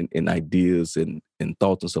safety and ideas and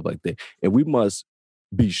thoughts and stuff like that. And we must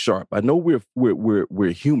be sharp. I know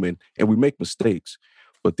we're human and we make mistakes,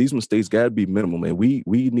 but these mistakes got to be minimal, man. We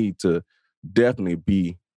need to definitely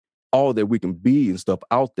be all that we can be and stuff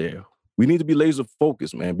out there. We need to be laser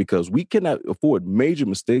focused, man, because we cannot afford major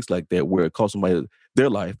mistakes like that where it costs somebody their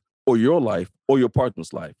life or your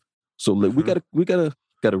partner's life. So we gotta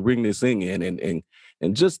ring this thing in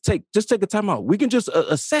and just take a time out. We can just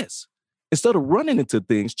assess instead of running into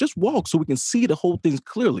things. Just walk so we can see the whole things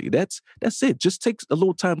clearly. That's it. Just takes a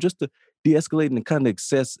little time just to de-escalate and kind of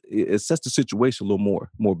assess the situation a little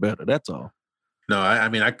more better. That's all. No, I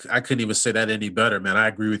mean, I couldn't even say that any better, man. I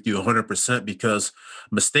agree with you 100% because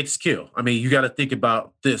mistakes kill. I mean, you got to think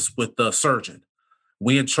about this with the surgeon.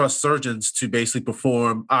 We entrust surgeons to basically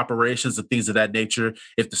perform operations and things of that nature.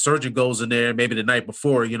 If the surgeon goes in there, maybe the night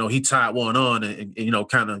before, he tied one on and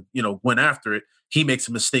kind of, went after it. He makes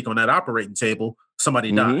a mistake on that operating table.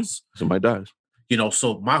 Somebody dies. Somebody dies.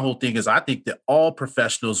 So my whole thing is I think that all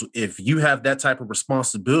professionals, if you have that type of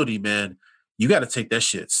responsibility, man, you got to take that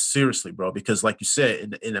shit seriously, bro, because like you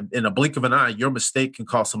said, in a blink of an eye, your mistake can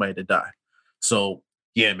cause somebody to die. So,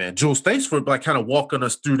 yeah, man. Jules, thanks for kind of walking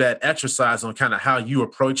us through that exercise on kind of how you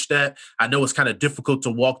approach that. I know it's kind of difficult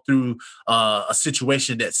to walk through a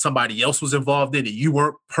situation that somebody else was involved in and you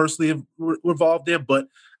weren't personally involved in, but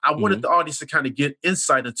I wanted the audience to kind of get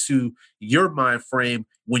insight into your mind frame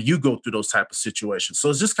when you go through those type of situations. So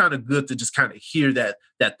it's just kind of good to just kind of hear that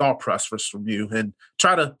thought process from you and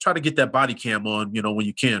try to get that body cam on, when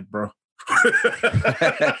you can, bro.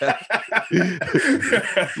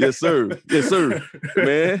 Yes, sir,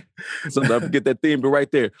 man. Sometimes I forget that theme, but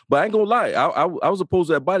right there. But I ain't gonna lie, I was opposed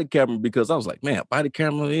to that body camera because I was like, man, body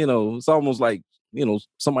camera, it's almost like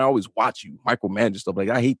somebody always watch you, micromanage stuff. Like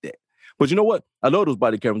I hate that. But you know what? I love those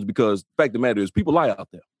body cameras because the fact of the matter is people lie out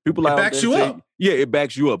there. People lie out there. It backs you up. Yeah, it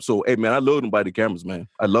backs you up. So, hey, man, I love them body cameras, man.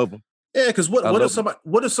 I love them. Yeah, because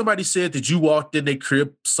what if somebody said that you walked in their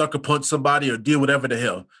crib, sucker punched somebody, or did whatever the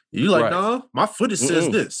hell? You like, nah, my footage says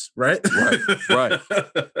this, right? Right.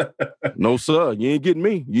 No, sir, you ain't getting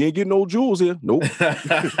me. You ain't getting no Jules here. Nope.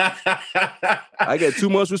 I got too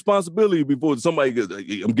much responsibility before somebody goes,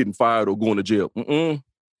 I'm getting fired or going to jail.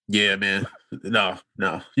 Yeah, man. No.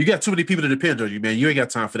 You got too many people to depend on you, man. You ain't got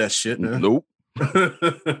time for that shit, man. Nope.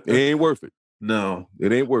 It ain't worth it. No.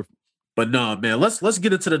 It ain't worth it. But no, man, let's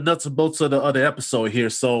get into the nuts and bolts of the other episode here.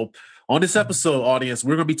 So on this episode, audience,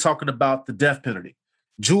 we're going to be talking about the death penalty.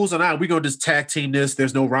 Jules and we're going to just tag team this.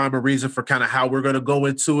 There's no rhyme or reason for kind of how we're going to go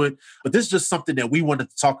into it. But this is just something that we wanted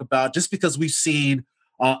to talk about just because we've seen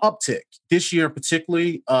uptick this year,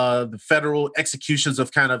 particularly the federal executions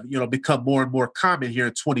have kind of, become more and more common here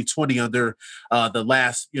in 2020 under the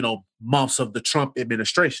last, months of the Trump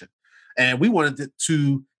administration. And we wanted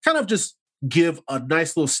to kind of just give a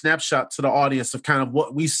nice little snapshot to the audience of kind of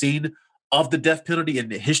what we've seen of the death penalty in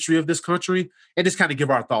the history of this country and just kind of give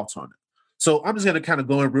our thoughts on it. So I'm just going to kind of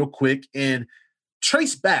go in real quick and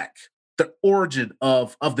trace back the origin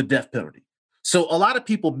of the death penalty. So a lot of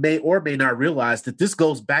people may or may not realize that this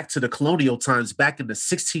goes back to the colonial times back in the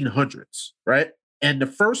 1600s, right? And the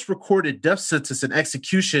first recorded death sentence and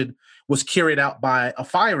execution was carried out by a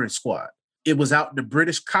firing squad. It was out in the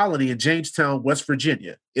British colony in Jamestown, West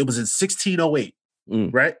Virginia. It was in 1608,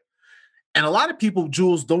 right? And a lot of people,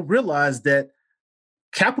 Jules, don't realize that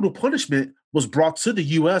capital punishment was brought to the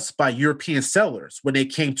U.S. by European settlers when they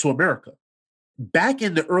came to America. Back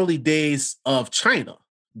in the early days of China,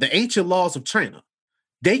 the ancient laws of China,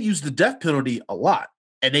 they used the death penalty a lot,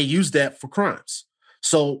 and they used that for crimes.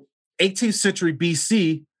 So 18th century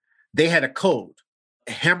BC, they had a code,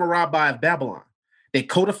 Hammurabi of Babylon. They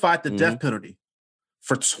codified the death penalty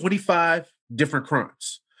for 25 different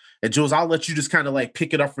crimes. And Jules, I'll let you just kind of like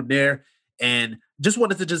pick it up from there And just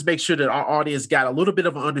wanted to just make sure that our audience got a little bit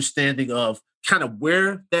of an understanding of kind of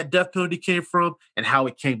where that death penalty came from and how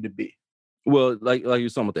it came to be. Well, like you're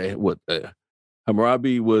talking about that,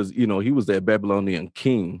 Hammurabi was, he was that Babylonian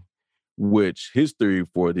king, which his theory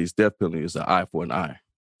for these death penalty is an eye for an eye.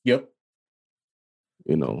 Yep.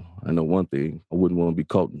 I know one thing, I wouldn't want to be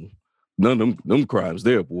caught in none of them crimes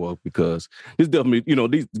there, boy, because this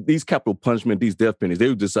definitely, these capital punishment, these death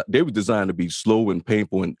penalties, they were designed to be slow and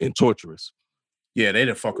painful and torturous. Yeah, they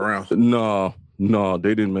didn't fuck around. No,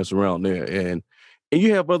 they didn't mess around there. And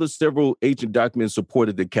you have several ancient documents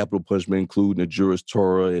supported the capital punishment, including the Juris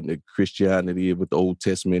Torah and the Christianity with the Old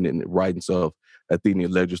Testament and the writings of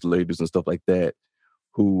Athenian legislators and stuff like that,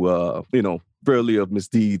 who, fairly of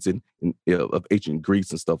misdeeds and of ancient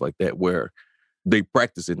Greece and stuff like that, where they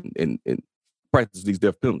practice and practice these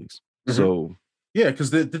death penalties. Mm-hmm. So, yeah, because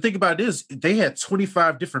the thing about it is they had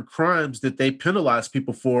 25 different crimes that they penalized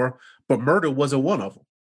people for, but murder wasn't one of them.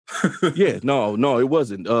 Yeah, no, it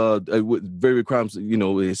wasn't. Very crimes,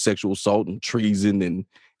 sexual assault and treason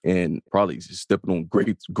and probably stepping on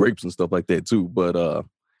grapes and stuff like that too. But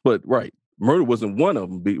right, murder wasn't one of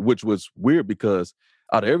them, which was weird because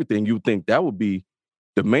out of everything, you would think that would be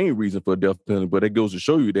the main reason for a death penalty. But it goes to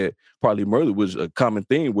show you that probably murder was a common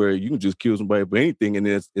thing where you can just kill somebody for anything and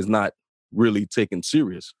it's not really taken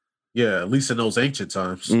serious. Yeah, at least in those ancient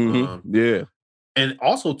times. Mm-hmm. Yeah. And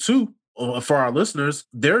also, too, for our listeners,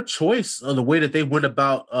 their choice of the way that they went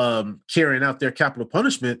about carrying out their capital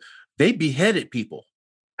punishment, they beheaded people.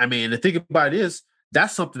 I mean, the thing about it is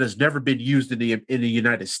that's something that's never been used in the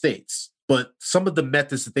United States. But some of the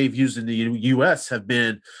methods that they've used in the U.S. have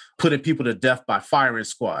been putting people to death by firing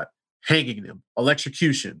squad, hanging them,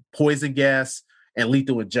 electrocution, poison gas, and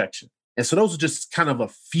lethal injection. And so those are just kind of a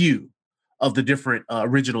few of the different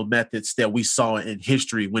original methods that we saw in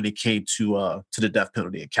history when it came to the death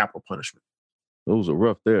penalty and capital punishment. Those are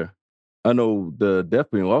rough there. I know the death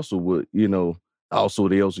penalty also would, also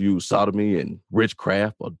they also use sodomy and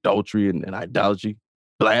witchcraft, adultery and idolatry,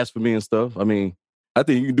 blasphemy and stuff. I mean, I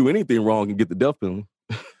think you can do anything wrong and get the death penalty.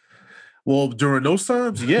 Well, during those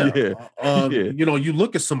times, yeah. Yeah. You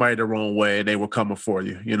look at somebody the wrong way and they were coming for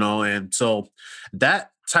you, and so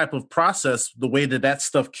that type of process, the way that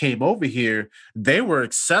stuff came over here, they were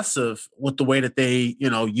excessive with the way that they,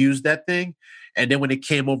 used that thing. And then when it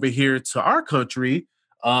came over here to our country,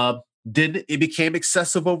 then it became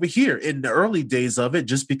excessive over here in the early days of it,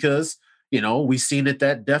 just because, we've seen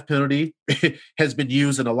that death penalty has been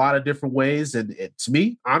used in a lot of different ways. And to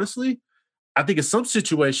me, honestly, I think in some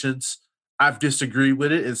situations, I've disagreed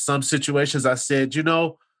with it. In some situations, I said,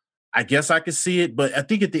 I guess I could see it. But I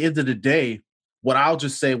think at the end of the day, what I'll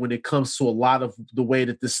just say when it comes to a lot of the way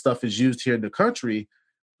that this stuff is used here in the country,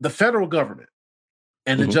 the federal government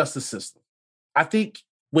and the justice system, I think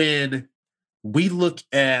when we look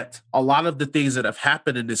at a lot of the things that have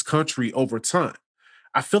happened in this country over time,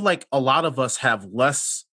 I feel like a lot of us have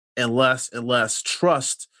less and less and less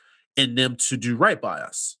trust in them to do right by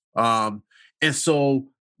us. And so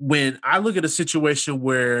when I look at a situation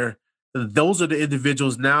where those are the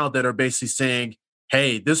individuals now that are basically saying,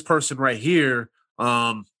 hey, this person right here,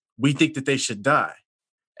 we think that they should die.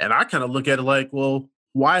 And I kind of look at it like, well,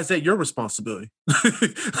 why is that your responsibility?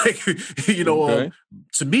 To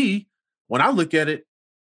me, when I look at it,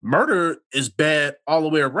 murder is bad all the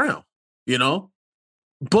way around,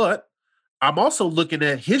 But I'm also looking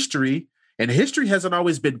at history, and history hasn't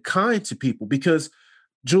always been kind to people because,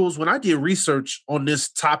 Jules, when I did research on this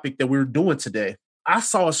topic that we're doing today, I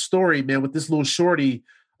saw a story, man, with this little shorty,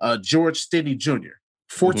 George Stinney Jr.,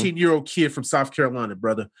 14-year-old kid from South Carolina,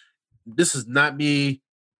 brother. This is not me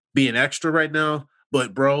being extra right now,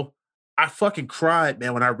 but bro, I fucking cried,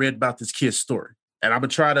 man, when I read about this kid's story. And I'm going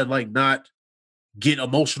to try to not get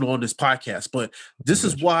emotional on this podcast, but this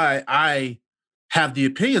is why I have the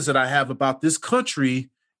opinions that I have about this country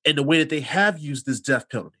and the way that they have used this death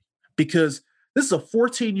penalty. Because this is a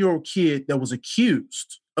 14-year-old kid that was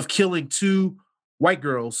accused of killing 2 white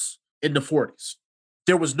girls in the 40s.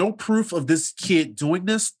 There was no proof of this kid doing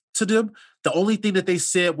this to them. The only thing that they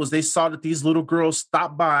said was they saw that these little girls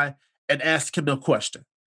stopped by and asked him a question.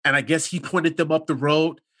 And I guess he pointed them up the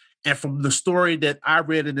road. And from the story that I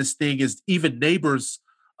read in this thing is even neighbors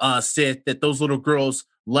said that those little girls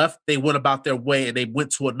left, they went about their way and they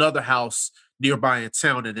went to another house nearby in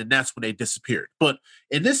town. And then that's when they disappeared. But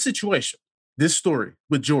in this situation, this story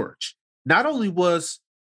with George, not only was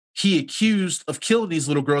he accused of killing these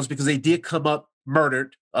little girls because they did come up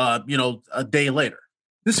murdered, a day later.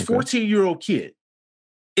 This 14-year-old kid,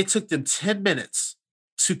 it took them 10 minutes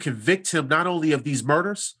to convict him not only of these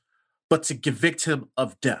murders, but to convict him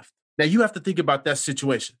of death. Now, you have to think about that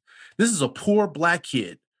situation. This is a poor black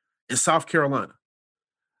kid in South Carolina.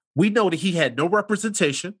 We know that he had no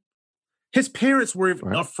representation. His parents were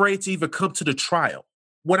afraid to even come to the trial.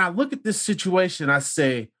 When I look at this situation, I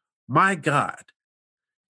say, my God,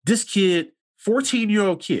 this kid,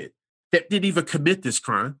 14-year-old kid that didn't even commit this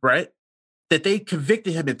crime, right? That they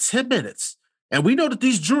convicted him in 10 minutes. And we know that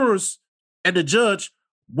these jurors and the judge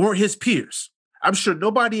weren't his peers. I'm sure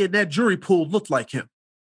nobody in that jury pool looked like him.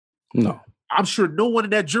 No. I'm sure no one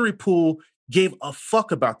in that jury pool gave a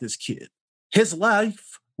fuck about this kid. His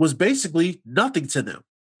life was basically nothing to them,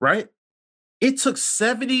 right? It took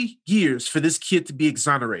 70 years for this kid to be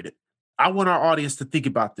exonerated. I want our audience to think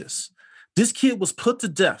about this. This kid was put to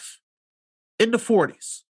death in the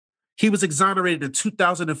 40s. He was exonerated in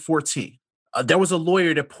 2014. There was a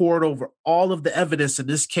lawyer that poured over all of the evidence in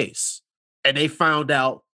this case, and they found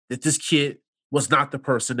out that this kid was not the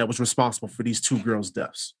person that was responsible for these two girls'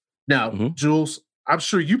 deaths. Now, Jules, I'm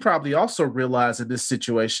sure you probably also realize in this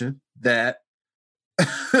situation that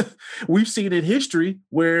we've seen in history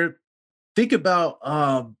where, think about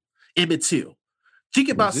Emmett Till. Think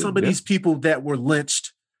about some of these people that were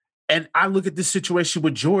lynched. And I look at this situation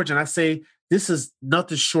with George and I say, this is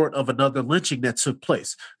nothing short of another lynching that took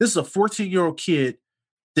place. This is a 14-year-old kid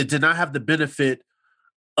that did not have the benefit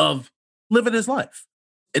of living his life.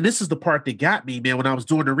 And this is the part that got me, man, when I was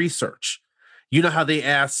doing the research. You know how they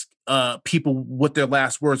ask people what their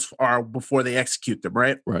last words are before they execute them,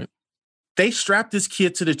 right? Right. They strapped this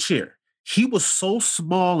kid to the chair. He was so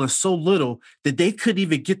small and so little that they couldn't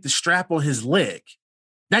even get the strap on his leg.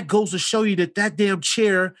 That goes to show you that that damn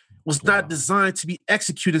chair was not designed to be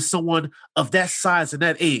executing someone of that size and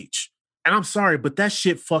that age. And I'm sorry, but that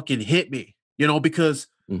shit fucking hit me, you know, because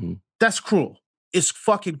that's cruel. It's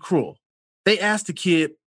fucking cruel. They asked the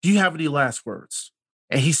kid, do you have any last words?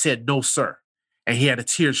 And he said, no, sir. And he had a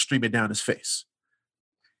tear streaming down his face.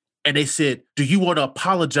 And they said, do you want to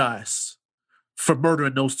apologize for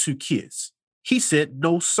murdering those two kids? He said,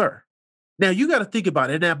 no, sir. Now, you got to think about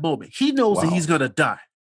it in that moment. He knows that he's going to die.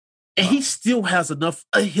 And he still has enough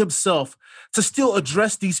of himself to still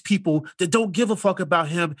address these people that don't give a fuck about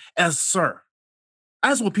him as sir. I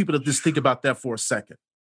just want people to just think about that for a second.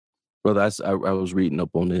 Brother, I was reading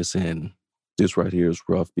up on this, and this right here is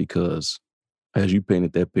rough because as you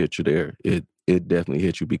painted that picture there, it definitely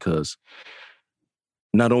hit you because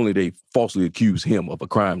not only they falsely accused him of a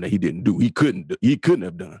crime that he didn't do, he couldn't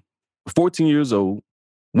have done. 14 years old,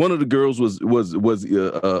 one of the girls was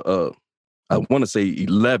I want to say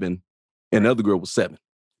 11, and the other girl was 7.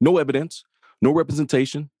 No evidence, no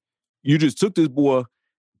representation. You just took this boy,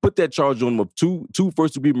 put that charge on him of two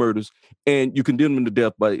first-degree murders, and you condemned him to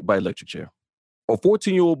death by electric chair. A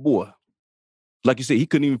 14-year-old boy, like you said, he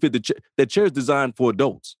couldn't even fit the chair. That chair is designed for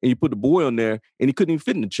adults, and you put the boy on there, and he couldn't even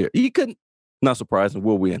fit in the chair. He couldn't. Not surprising.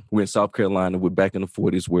 Where we're in South Carolina. We're back in the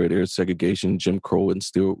 40s where there's segregation, Jim Crow, and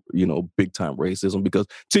still, big-time racism. Because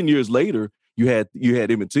 10 years later, you had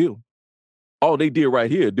Emmett Till. All they did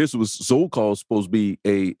right here, this was so-called supposed to be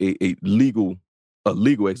a legal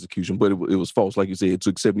execution, but it was false. Like you said, it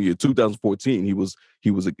took 7 years. 2014, he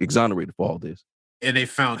was exonerated for all this. And they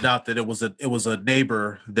found out that it was a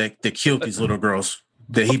neighbor that killed these little girls.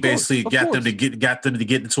 That he basically got them to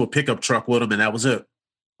get into a pickup truck with him, and that was it.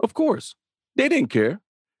 Of course, they didn't care.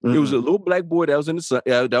 It was a little black boy that was on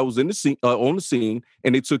the scene,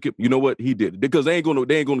 and they took him. You know what? He did it because they ain't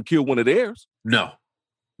gonna kill one of theirs. No.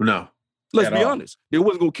 Let's be honest. They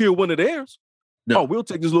wasn't gonna kill one of theirs. No. Oh, we'll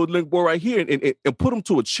take this little link boy right here and put him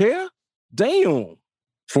to a chair. Damn.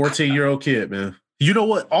 14-year-old kid, man. You know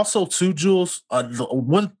what? Also, too, Jules,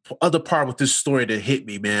 one other part with this story that hit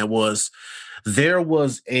me, man, was there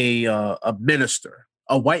was a minister,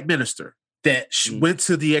 a white minister, that went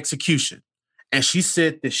to the execution. And she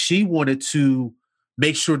said that she wanted to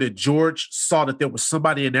make sure that George saw that there was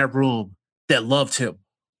somebody in that room that loved him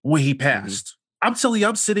when he passed. I'm telling you,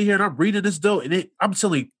 I'm sitting here and I'm reading this though, and I'm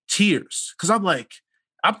telling you, tears. Because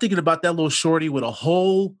I'm thinking about that little shorty with a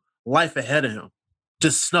whole life ahead of him,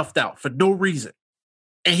 just snuffed out for no reason.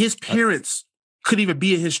 And his parents couldn't even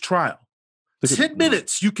be at his trial. 10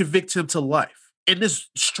 minutes, you convict him to life. And this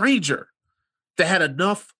stranger that had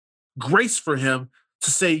enough grace for him to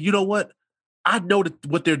say, you know what? I know that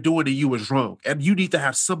what they're doing to you is wrong. And you need to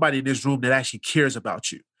have somebody in this room that actually cares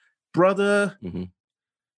about you. Brother,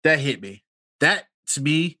 that hit me. That, to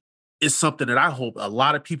me, is something that I hope a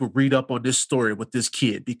lot of people read up on this story with this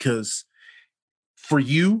kid, because for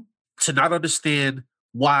you to not understand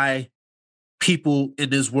why people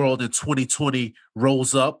in this world in 2020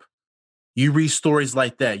 rose up, you read stories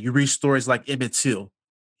like that. You read stories like Emmett Till.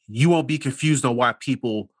 You won't be confused on why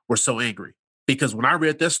people were so angry. Because when I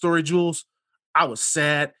read that story, Jules, I was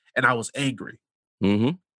sad and I was angry.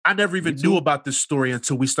 Mm-hmm. I never even knew about this story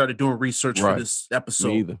until we started doing research for this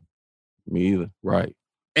episode. Me either. Right.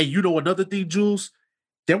 And you know another thing, Jules?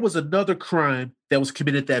 There was another crime that was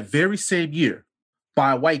committed that very same year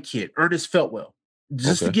by a white kid, Ernest Feltwell.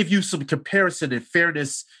 Just to give you some comparison and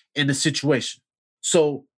fairness in the situation.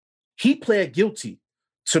 So he pled guilty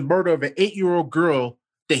to murder of an 8-year-old girl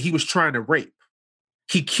that he was trying to rape.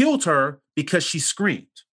 He killed her because she screamed.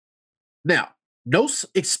 Now, no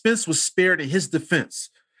expense was spared in his defense.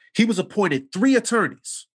 He was appointed 3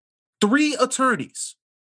 attorneys,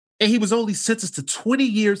 and he was only sentenced to 20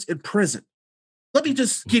 years in prison. Let me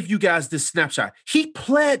just give you guys this snapshot. He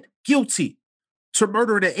pled guilty to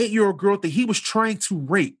murdering an 8-year-old girl that he was trying to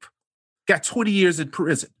rape, got 20 years in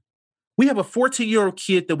prison. We have a 14-year-old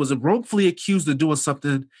kid that was wrongfully accused of doing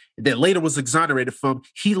something that later was exonerated from.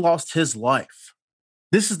 He lost his life.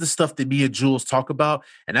 This is the stuff that me and Jules talk about,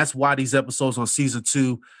 and that's why these episodes on season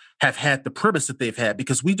 2 have had the premise that they've had,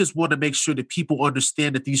 because we just want to make sure that people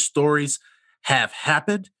understand that these stories have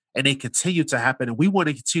happened and they continue to happen, and we want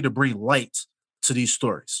to continue to bring light to these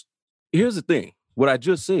stories. Here's the thing, what I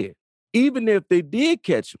just said, even if they did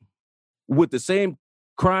catch him with the same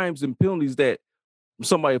crimes and penalties that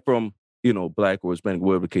somebody from, Black or Hispanic,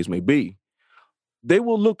 whatever the case may be, they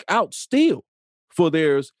will look out still for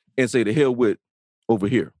theirs and say, the hell with over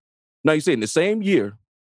here. Now, you say in the same year,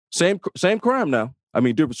 same crime now. I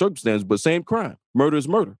mean, different circumstances, but same crime. Murder is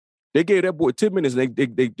murder. They gave that boy 10 minutes and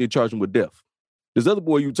they charged him with death. This other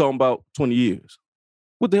boy you talking about, 20 years.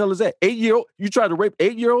 What the hell is that? 8-year-old? You tried to rape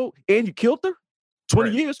 8-year-old and you killed her?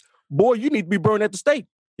 20 years? Boy, you need to be burned at the stake.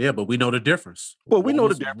 Yeah, but we know the difference. Well, we know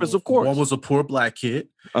the difference, of course. One was a poor Black kid.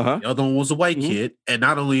 The other one was a white kid. And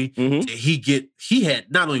not only did he had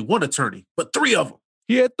not only one attorney, but 3 of them.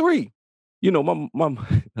 He had 3. My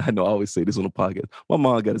mom, I know I always say this on the podcast. My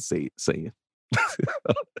mom got a saying.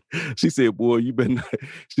 She said, boy, you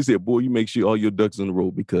make sure all your ducks in a row,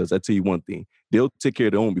 because I tell you one thing, they'll take care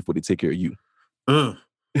of their own before they take care of you.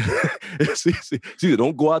 She said,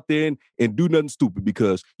 don't go out there and do nothing stupid,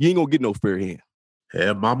 because you ain't gonna get no fair hand.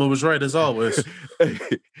 Yeah, mama was right as always.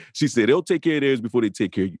 She said, they'll take care of theirs before they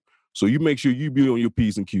take care of you. So you make sure you be on your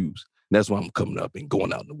P's and Q's. And that's why I'm coming up and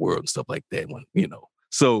going out in the world and stuff like that.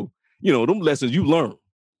 So, them lessons you learn.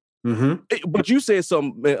 But you said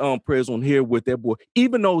something, Prez, on here with that boy,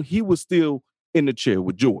 even though he was still in the chair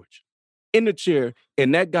with George, and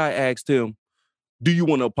that guy asked him, do you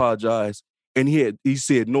want to apologize? And he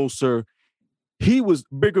said, no, sir. He was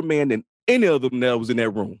bigger man than any of them that was in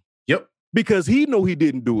that room. Yep. Because he know he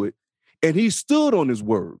didn't do it, and he stood on his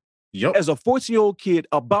word. Yep. As a 14-year-old kid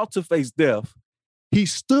about to face death, he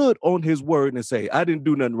stood on his word and say, I didn't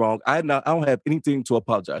do nothing wrong. I don't have anything to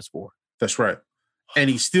apologize for. That's right. And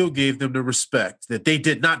he still gave them the respect that they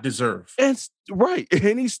did not deserve. And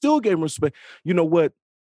he still gave them respect. You know what?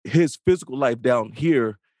 His physical life down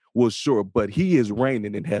here was short, but he is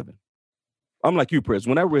reigning in heaven. I'm like you, Prez.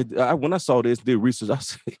 When I saw this, did research, I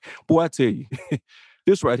said, boy, I tell you,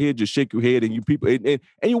 this right here just shake your head, and you people, and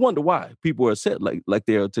you wonder why people are upset like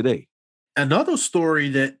they are today. Another story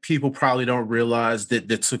that people probably don't realize that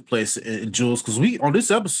took place in Jules, because on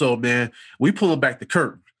this episode, man, we pulling back the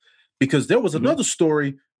curtain, because there was another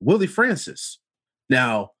story, Willie Francis.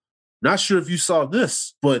 Now, not sure if you saw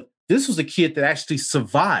this, but this was a kid that actually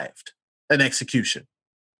survived an execution.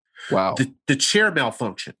 Wow. The chair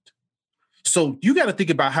malfunctioned. So you got to think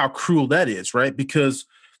about how cruel that is, right? Because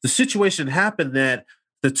the situation happened that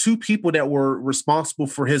the 2 people that were responsible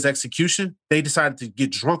for his execution, they decided to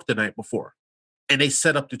get drunk the night before, and they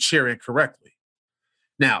set up the chair incorrectly.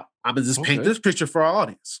 Now, I'm going to just paint this picture for our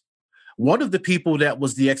audience. One of the people that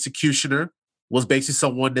was the executioner was basically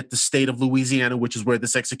someone that the state of Louisiana, which is where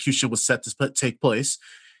this execution was set to take place,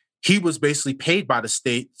 he was basically paid by the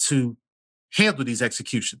state to handle these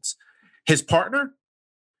executions. His partner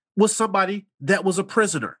was somebody that was a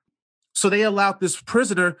prisoner. So they allowed this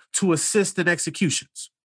prisoner to assist in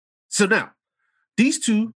executions. So now, these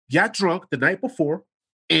 2 got drunk the night before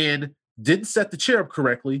and didn't set the chair up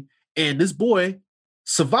correctly, and this boy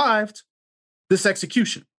survived this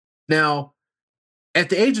execution. Now, at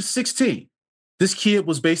the age of 16, this kid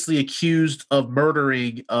was basically accused of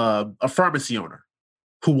murdering a pharmacy owner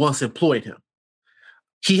who once employed him.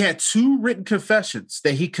 He had 2 written confessions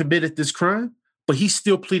that he committed this crime, but he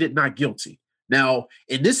still pleaded not guilty. Now,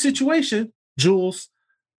 in this situation, Jules,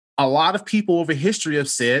 a lot of people over history have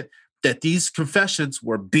said that these confessions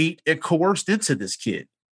were beat and coerced into this kid.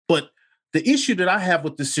 But the issue that I have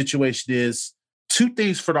with this situation is 2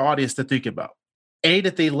 things for the audience to think about. A,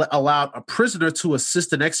 that they allowed a prisoner to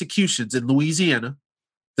assist in executions in Louisiana.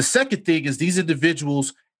 The second thing is these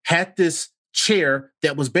individuals had this chair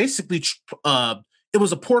that was basically it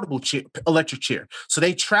was a portable chair, electric chair. So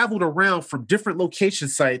they traveled around from different location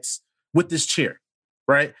sites with this chair,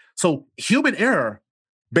 right? So human error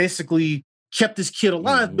basically kept this kid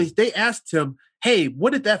alive, but they asked him, hey,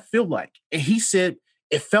 what did that feel like? And he said,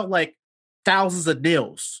 it felt like thousands of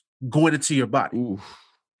nails going into your body. Oof.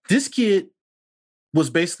 This kid was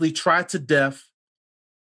basically tried to death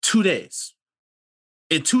 2 days.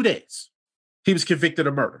 In 2 days, he was convicted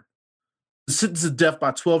of murder. Sentenced to death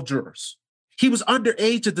by 12 jurors. He was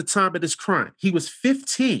underage at the time of this crime. He was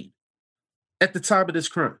 15 at the time of this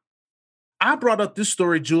crime. I brought up this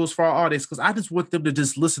story, Jules, for our audience because I just want them to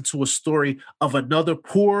just listen to a story of another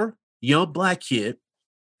poor young Black kid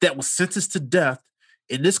that was sentenced to death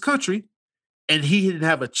in this country, and he didn't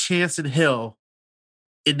have a chance in hell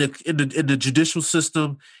in the judicial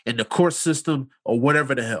system, in the court system, or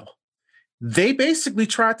whatever the hell. They basically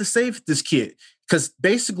tried to save this kid because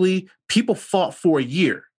basically people fought for a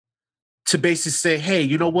year to basically say, hey,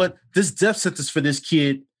 you know what? This death sentence for this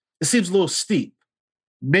kid, it seems a little steep.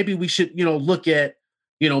 Maybe we should, look at,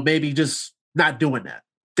 maybe just not doing that.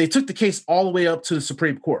 They took the case all the way up to the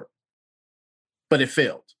Supreme Court, but it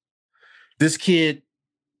failed. This kid,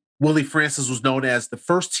 Willie Francis, was known as the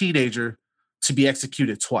first teenager to be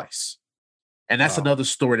executed twice. And that's another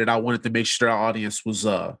story that I wanted to make sure our audience was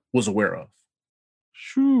aware of.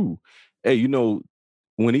 True. Hey,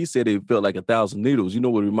 when he said it felt like 1,000 needles, you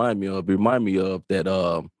know what it reminded me of? It reminded me of that,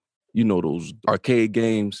 those arcade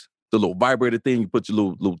games, the little vibrator thing. You put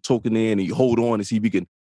your little token in and you hold on and see if you can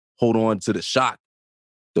hold on to the shock,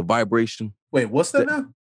 the vibration. Wait, what's that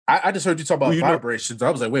now? I just heard you talk about vibrations. I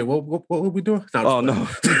was like, wait, what are we doing? No. No.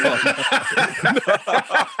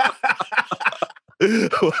 When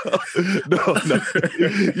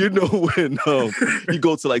you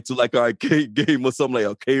go to like an arcade game or something, like an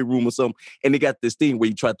arcade room or something, and they got this thing where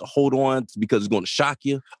you try to hold on because it's going to shock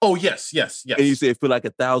you. Oh, yes. And you say it feel like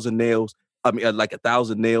 1,000 nails. I mean, like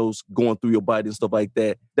 1,000 nails going through your body and stuff like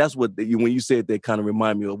that. That's what, when you said that, kind of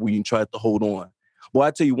remind me of when you tried to hold on. Well,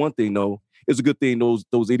 I tell you one thing, though. It's a good thing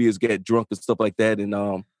those idiots get drunk and stuff like that, and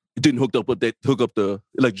it didn't hook up the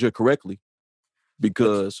electric correctly.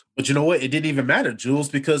 Because, but you know what? It didn't even matter, Jules,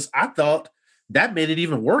 because I thought that made it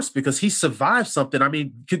even worse because he survived something. I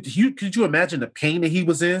mean, could you imagine the pain that he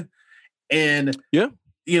was in? And yeah,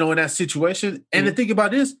 in that situation. And the thing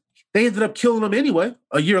about it is, they ended up killing him anyway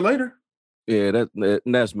a year later. Yeah,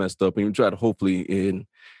 that's messed up. And you try to hopefully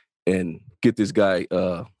and get this guy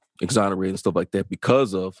exonerated and stuff like that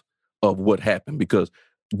because of what happened. Because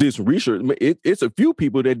this research, it's a few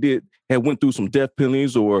people that had went through some death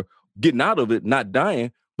penalties or getting out of it, not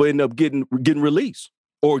dying, but end up getting released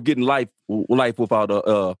or getting life without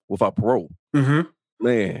parole. Mm-hmm.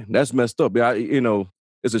 Man, that's messed up.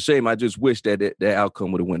 It's a shame. I just wish that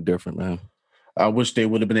outcome would have went different, man. I wish they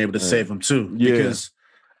would have been able to save him too, because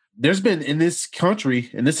there's been in this country,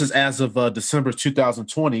 and this is as of December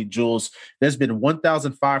 2020, Jules, there's been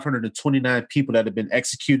 1,529 people that have been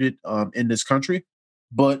executed in this country.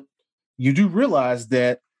 But you do realize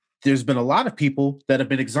that there's been a lot of people that have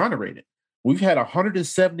been exonerated. We've had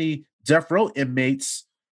 170 death row inmates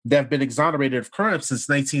that have been exonerated of crime since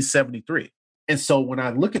 1973. And so when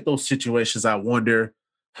I look at those situations, I wonder,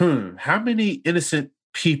 how many innocent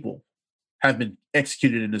people have been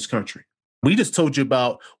executed in this country? We just told you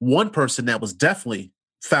about one person that was definitely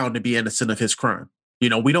found to be innocent of his crime. We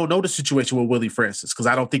don't know the situation with Willie Francis because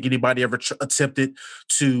I don't think anybody ever attempted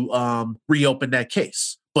to reopen that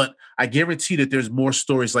case. But I guarantee that there's more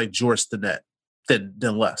stories like George Stinnett than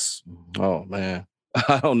less. Oh man,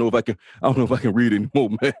 I don't know if I can read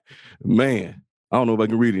anymore, man. Man, I don't know if I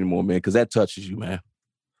can read anymore, man, because that touches you, man.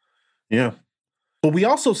 Yeah. But we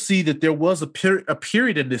also see that there was a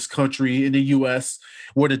period in this country, in the U.S.,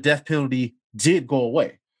 where the death penalty did go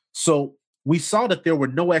away. So we saw that there were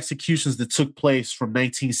no executions that took place from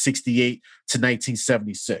 1968 to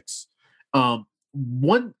 1976.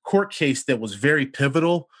 One court case that was very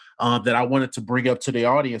pivotal that I wanted to bring up to the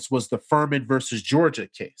audience was the Furman versus Georgia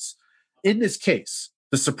case. In this case,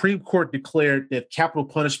 the Supreme Court declared that capital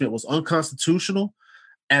punishment was unconstitutional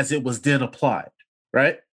as it was then applied,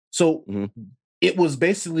 right? So it was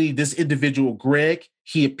basically this individual, Greg,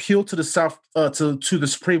 he appealed to the to the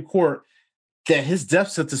Supreme Court that his death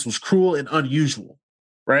sentence was cruel and unusual,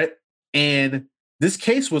 right? And this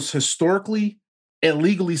case was historically and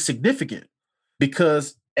legally significant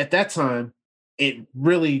because at that time, it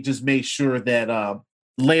really just made sure that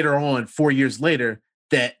later on, 4 years later,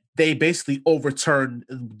 that they basically overturned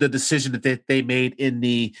the decision that they made in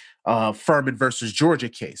the Furman versus Georgia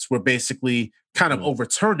case, where basically kind of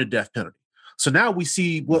overturned the death penalty. So now we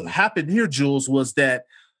see what happened here, Jules, was that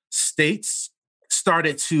states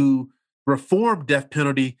started to reform death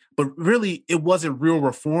penalty, but really it wasn't real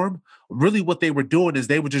reform. Really what they were doing is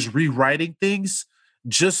they were just rewriting things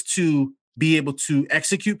just to be able to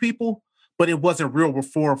execute people, but it wasn't real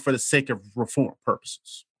reform for the sake of reform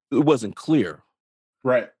purposes. It wasn't clear.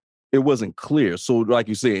 Right. It wasn't clear. So like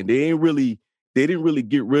you're saying, they didn't really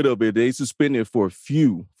get rid of it. They suspended it for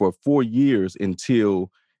 4 years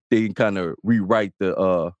until they kind of rewrite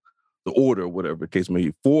the order, whatever the case may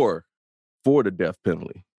be, for the death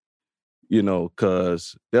penalty. You know,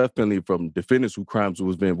 because death penalty from defendants whose crimes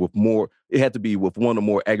was been with more, it had to be with one or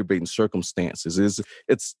more aggravating circumstances.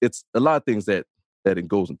 It's a lot of things that it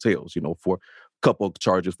goes and entails, you know, for a couple of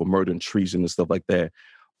charges for murder and treason and stuff like that.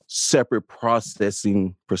 Separate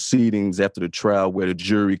processing proceedings after the trial where the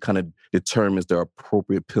jury kind of determines their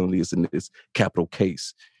appropriate penalties in this capital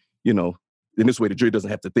case. You know, in this way, the jury doesn't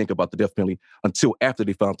have to think about the death penalty until after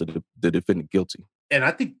they found the defendant guilty. And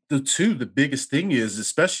I think the biggest thing is,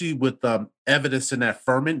 especially with evidence in that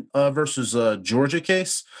Furman versus Georgia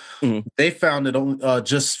case, they found that only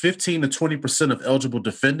just 15 to 20% of eligible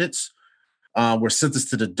defendants were sentenced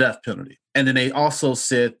to the death penalty. And then they also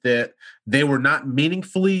said that they were not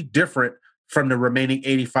meaningfully different from the remaining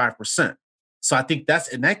 85%. So I think that's,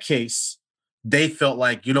 in that case, they felt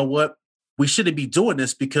like, you know what, we shouldn't be doing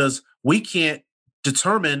this because we can't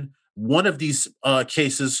determine one of these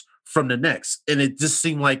cases from the next. And it just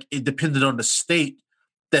seemed like it depended on the state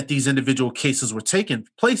that these individual cases were taking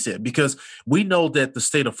place in, because we know that the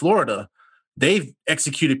state of Florida, they've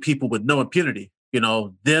executed people with no impunity. You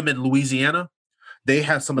know, them in Louisiana, they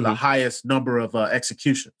have some of the highest number of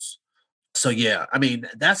executions. So, yeah, I mean,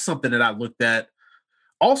 that's something that I looked at.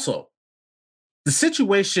 Also, the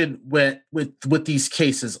situation with these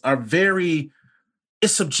cases are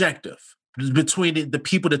it's subjective between the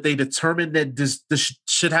people that they determine that this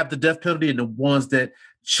should have the death penalty and the ones that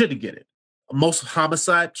shouldn't get it. Most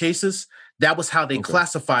homicide cases, that was how they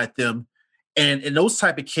classified them. And in those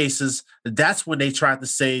type of cases, that's when they tried to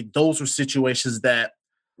say those were situations that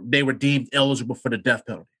they were deemed eligible for the death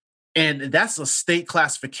penalty. And that's a state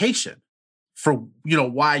classification for, you know,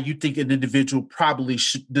 why you think an individual probably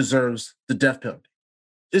deserves the death penalty.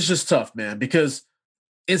 It's just tough, man, because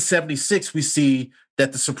in 76, we see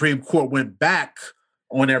that the Supreme Court went back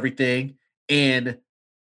on everything and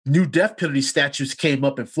new death penalty statutes came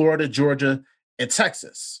up in Florida, Georgia, and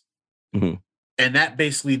Texas. And that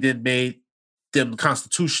basically then made them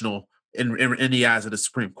constitutional in the eyes of the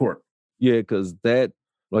Supreme Court. Yeah, because that,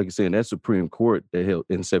 like you're saying, that Supreme Court that held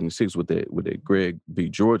in 76 with that Greg v.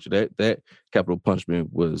 Georgia, that capital punishment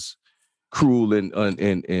was cruel and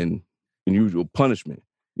unusual punishment.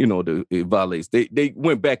 You know, it violates. They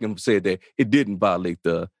went back and said that it didn't violate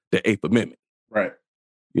the Eighth Amendment. Right.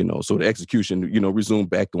 You know, so the execution, you know, resumed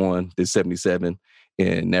back on the 77.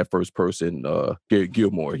 And that first person, Gary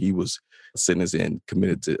Gilmore, he was sentenced and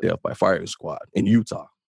committed to death by firing squad in Utah.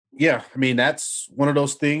 Yeah, I mean, that's one of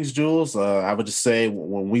those things, Jules. I would just say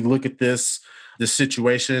when we look at this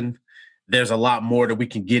situation, there's a lot more that we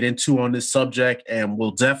can get into on this subject, and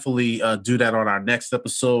we'll definitely do that on our next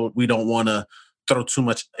episode. We don't want to throw too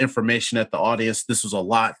much information at the audience. This was a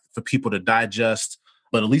lot for people to digest,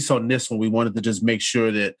 but at least on this one, we wanted to just make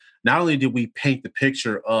sure that not only did we paint the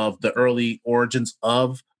picture of the early origins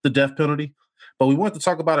of the death penalty, but we wanted to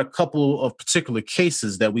talk about a couple of particular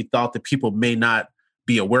cases that we thought that people may not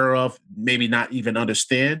be aware of, maybe not even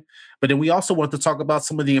understand. But then we also want to talk about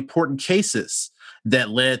some of the important cases that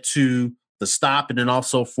led to the stop and then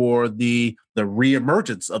also for the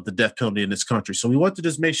reemergence of the death penalty in this country. So we want to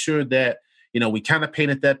just make sure that, you know, we kind of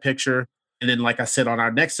painted that picture. And then, like I said, on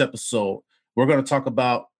our next episode, we're going to talk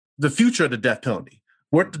about the future of the death penalty,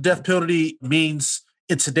 what the death penalty means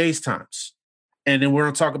in today's times. And then we're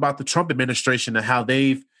going to talk about the Trump administration and how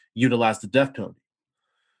they've utilized the death penalty.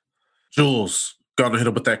 Jules, gonna hit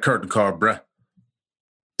up with that curtain call, bruh.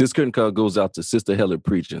 This curtain call goes out to Sister Helen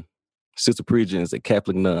Prejean. Sister Prejean is a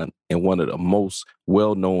Catholic nun and one of the most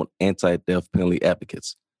well-known anti-death penalty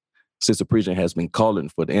advocates. Sister Prejean has been calling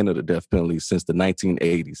for the end of the death penalty since the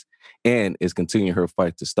 1980s and is continuing her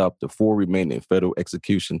fight to stop the 4 remaining federal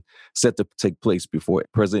executions set to take place before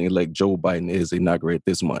President-elect Joe Biden is inaugurated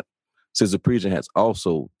this month. Sister Prejean has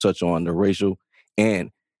also touched on the racial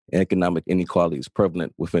and economic inequalities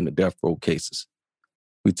prevalent within the death row cases.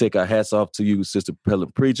 We take our hats off to you, Sister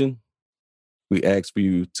Helen Prejean. We ask for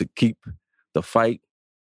you to keep the fight.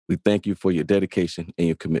 We thank you for your dedication and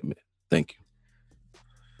your commitment. Thank you.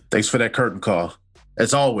 Thanks for that curtain call.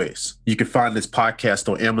 As always, you can find this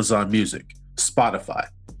podcast on Amazon Music, Spotify,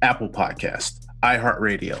 Apple Podcast,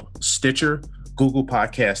 iHeartRadio, Stitcher, Google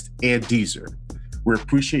Podcast, and Deezer. We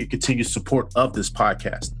appreciate your continued support of this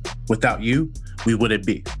podcast. Without you, we wouldn't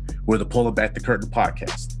be. We're the Pulling Back the Curtain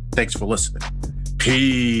podcast. Thanks for listening.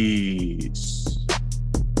 Peace.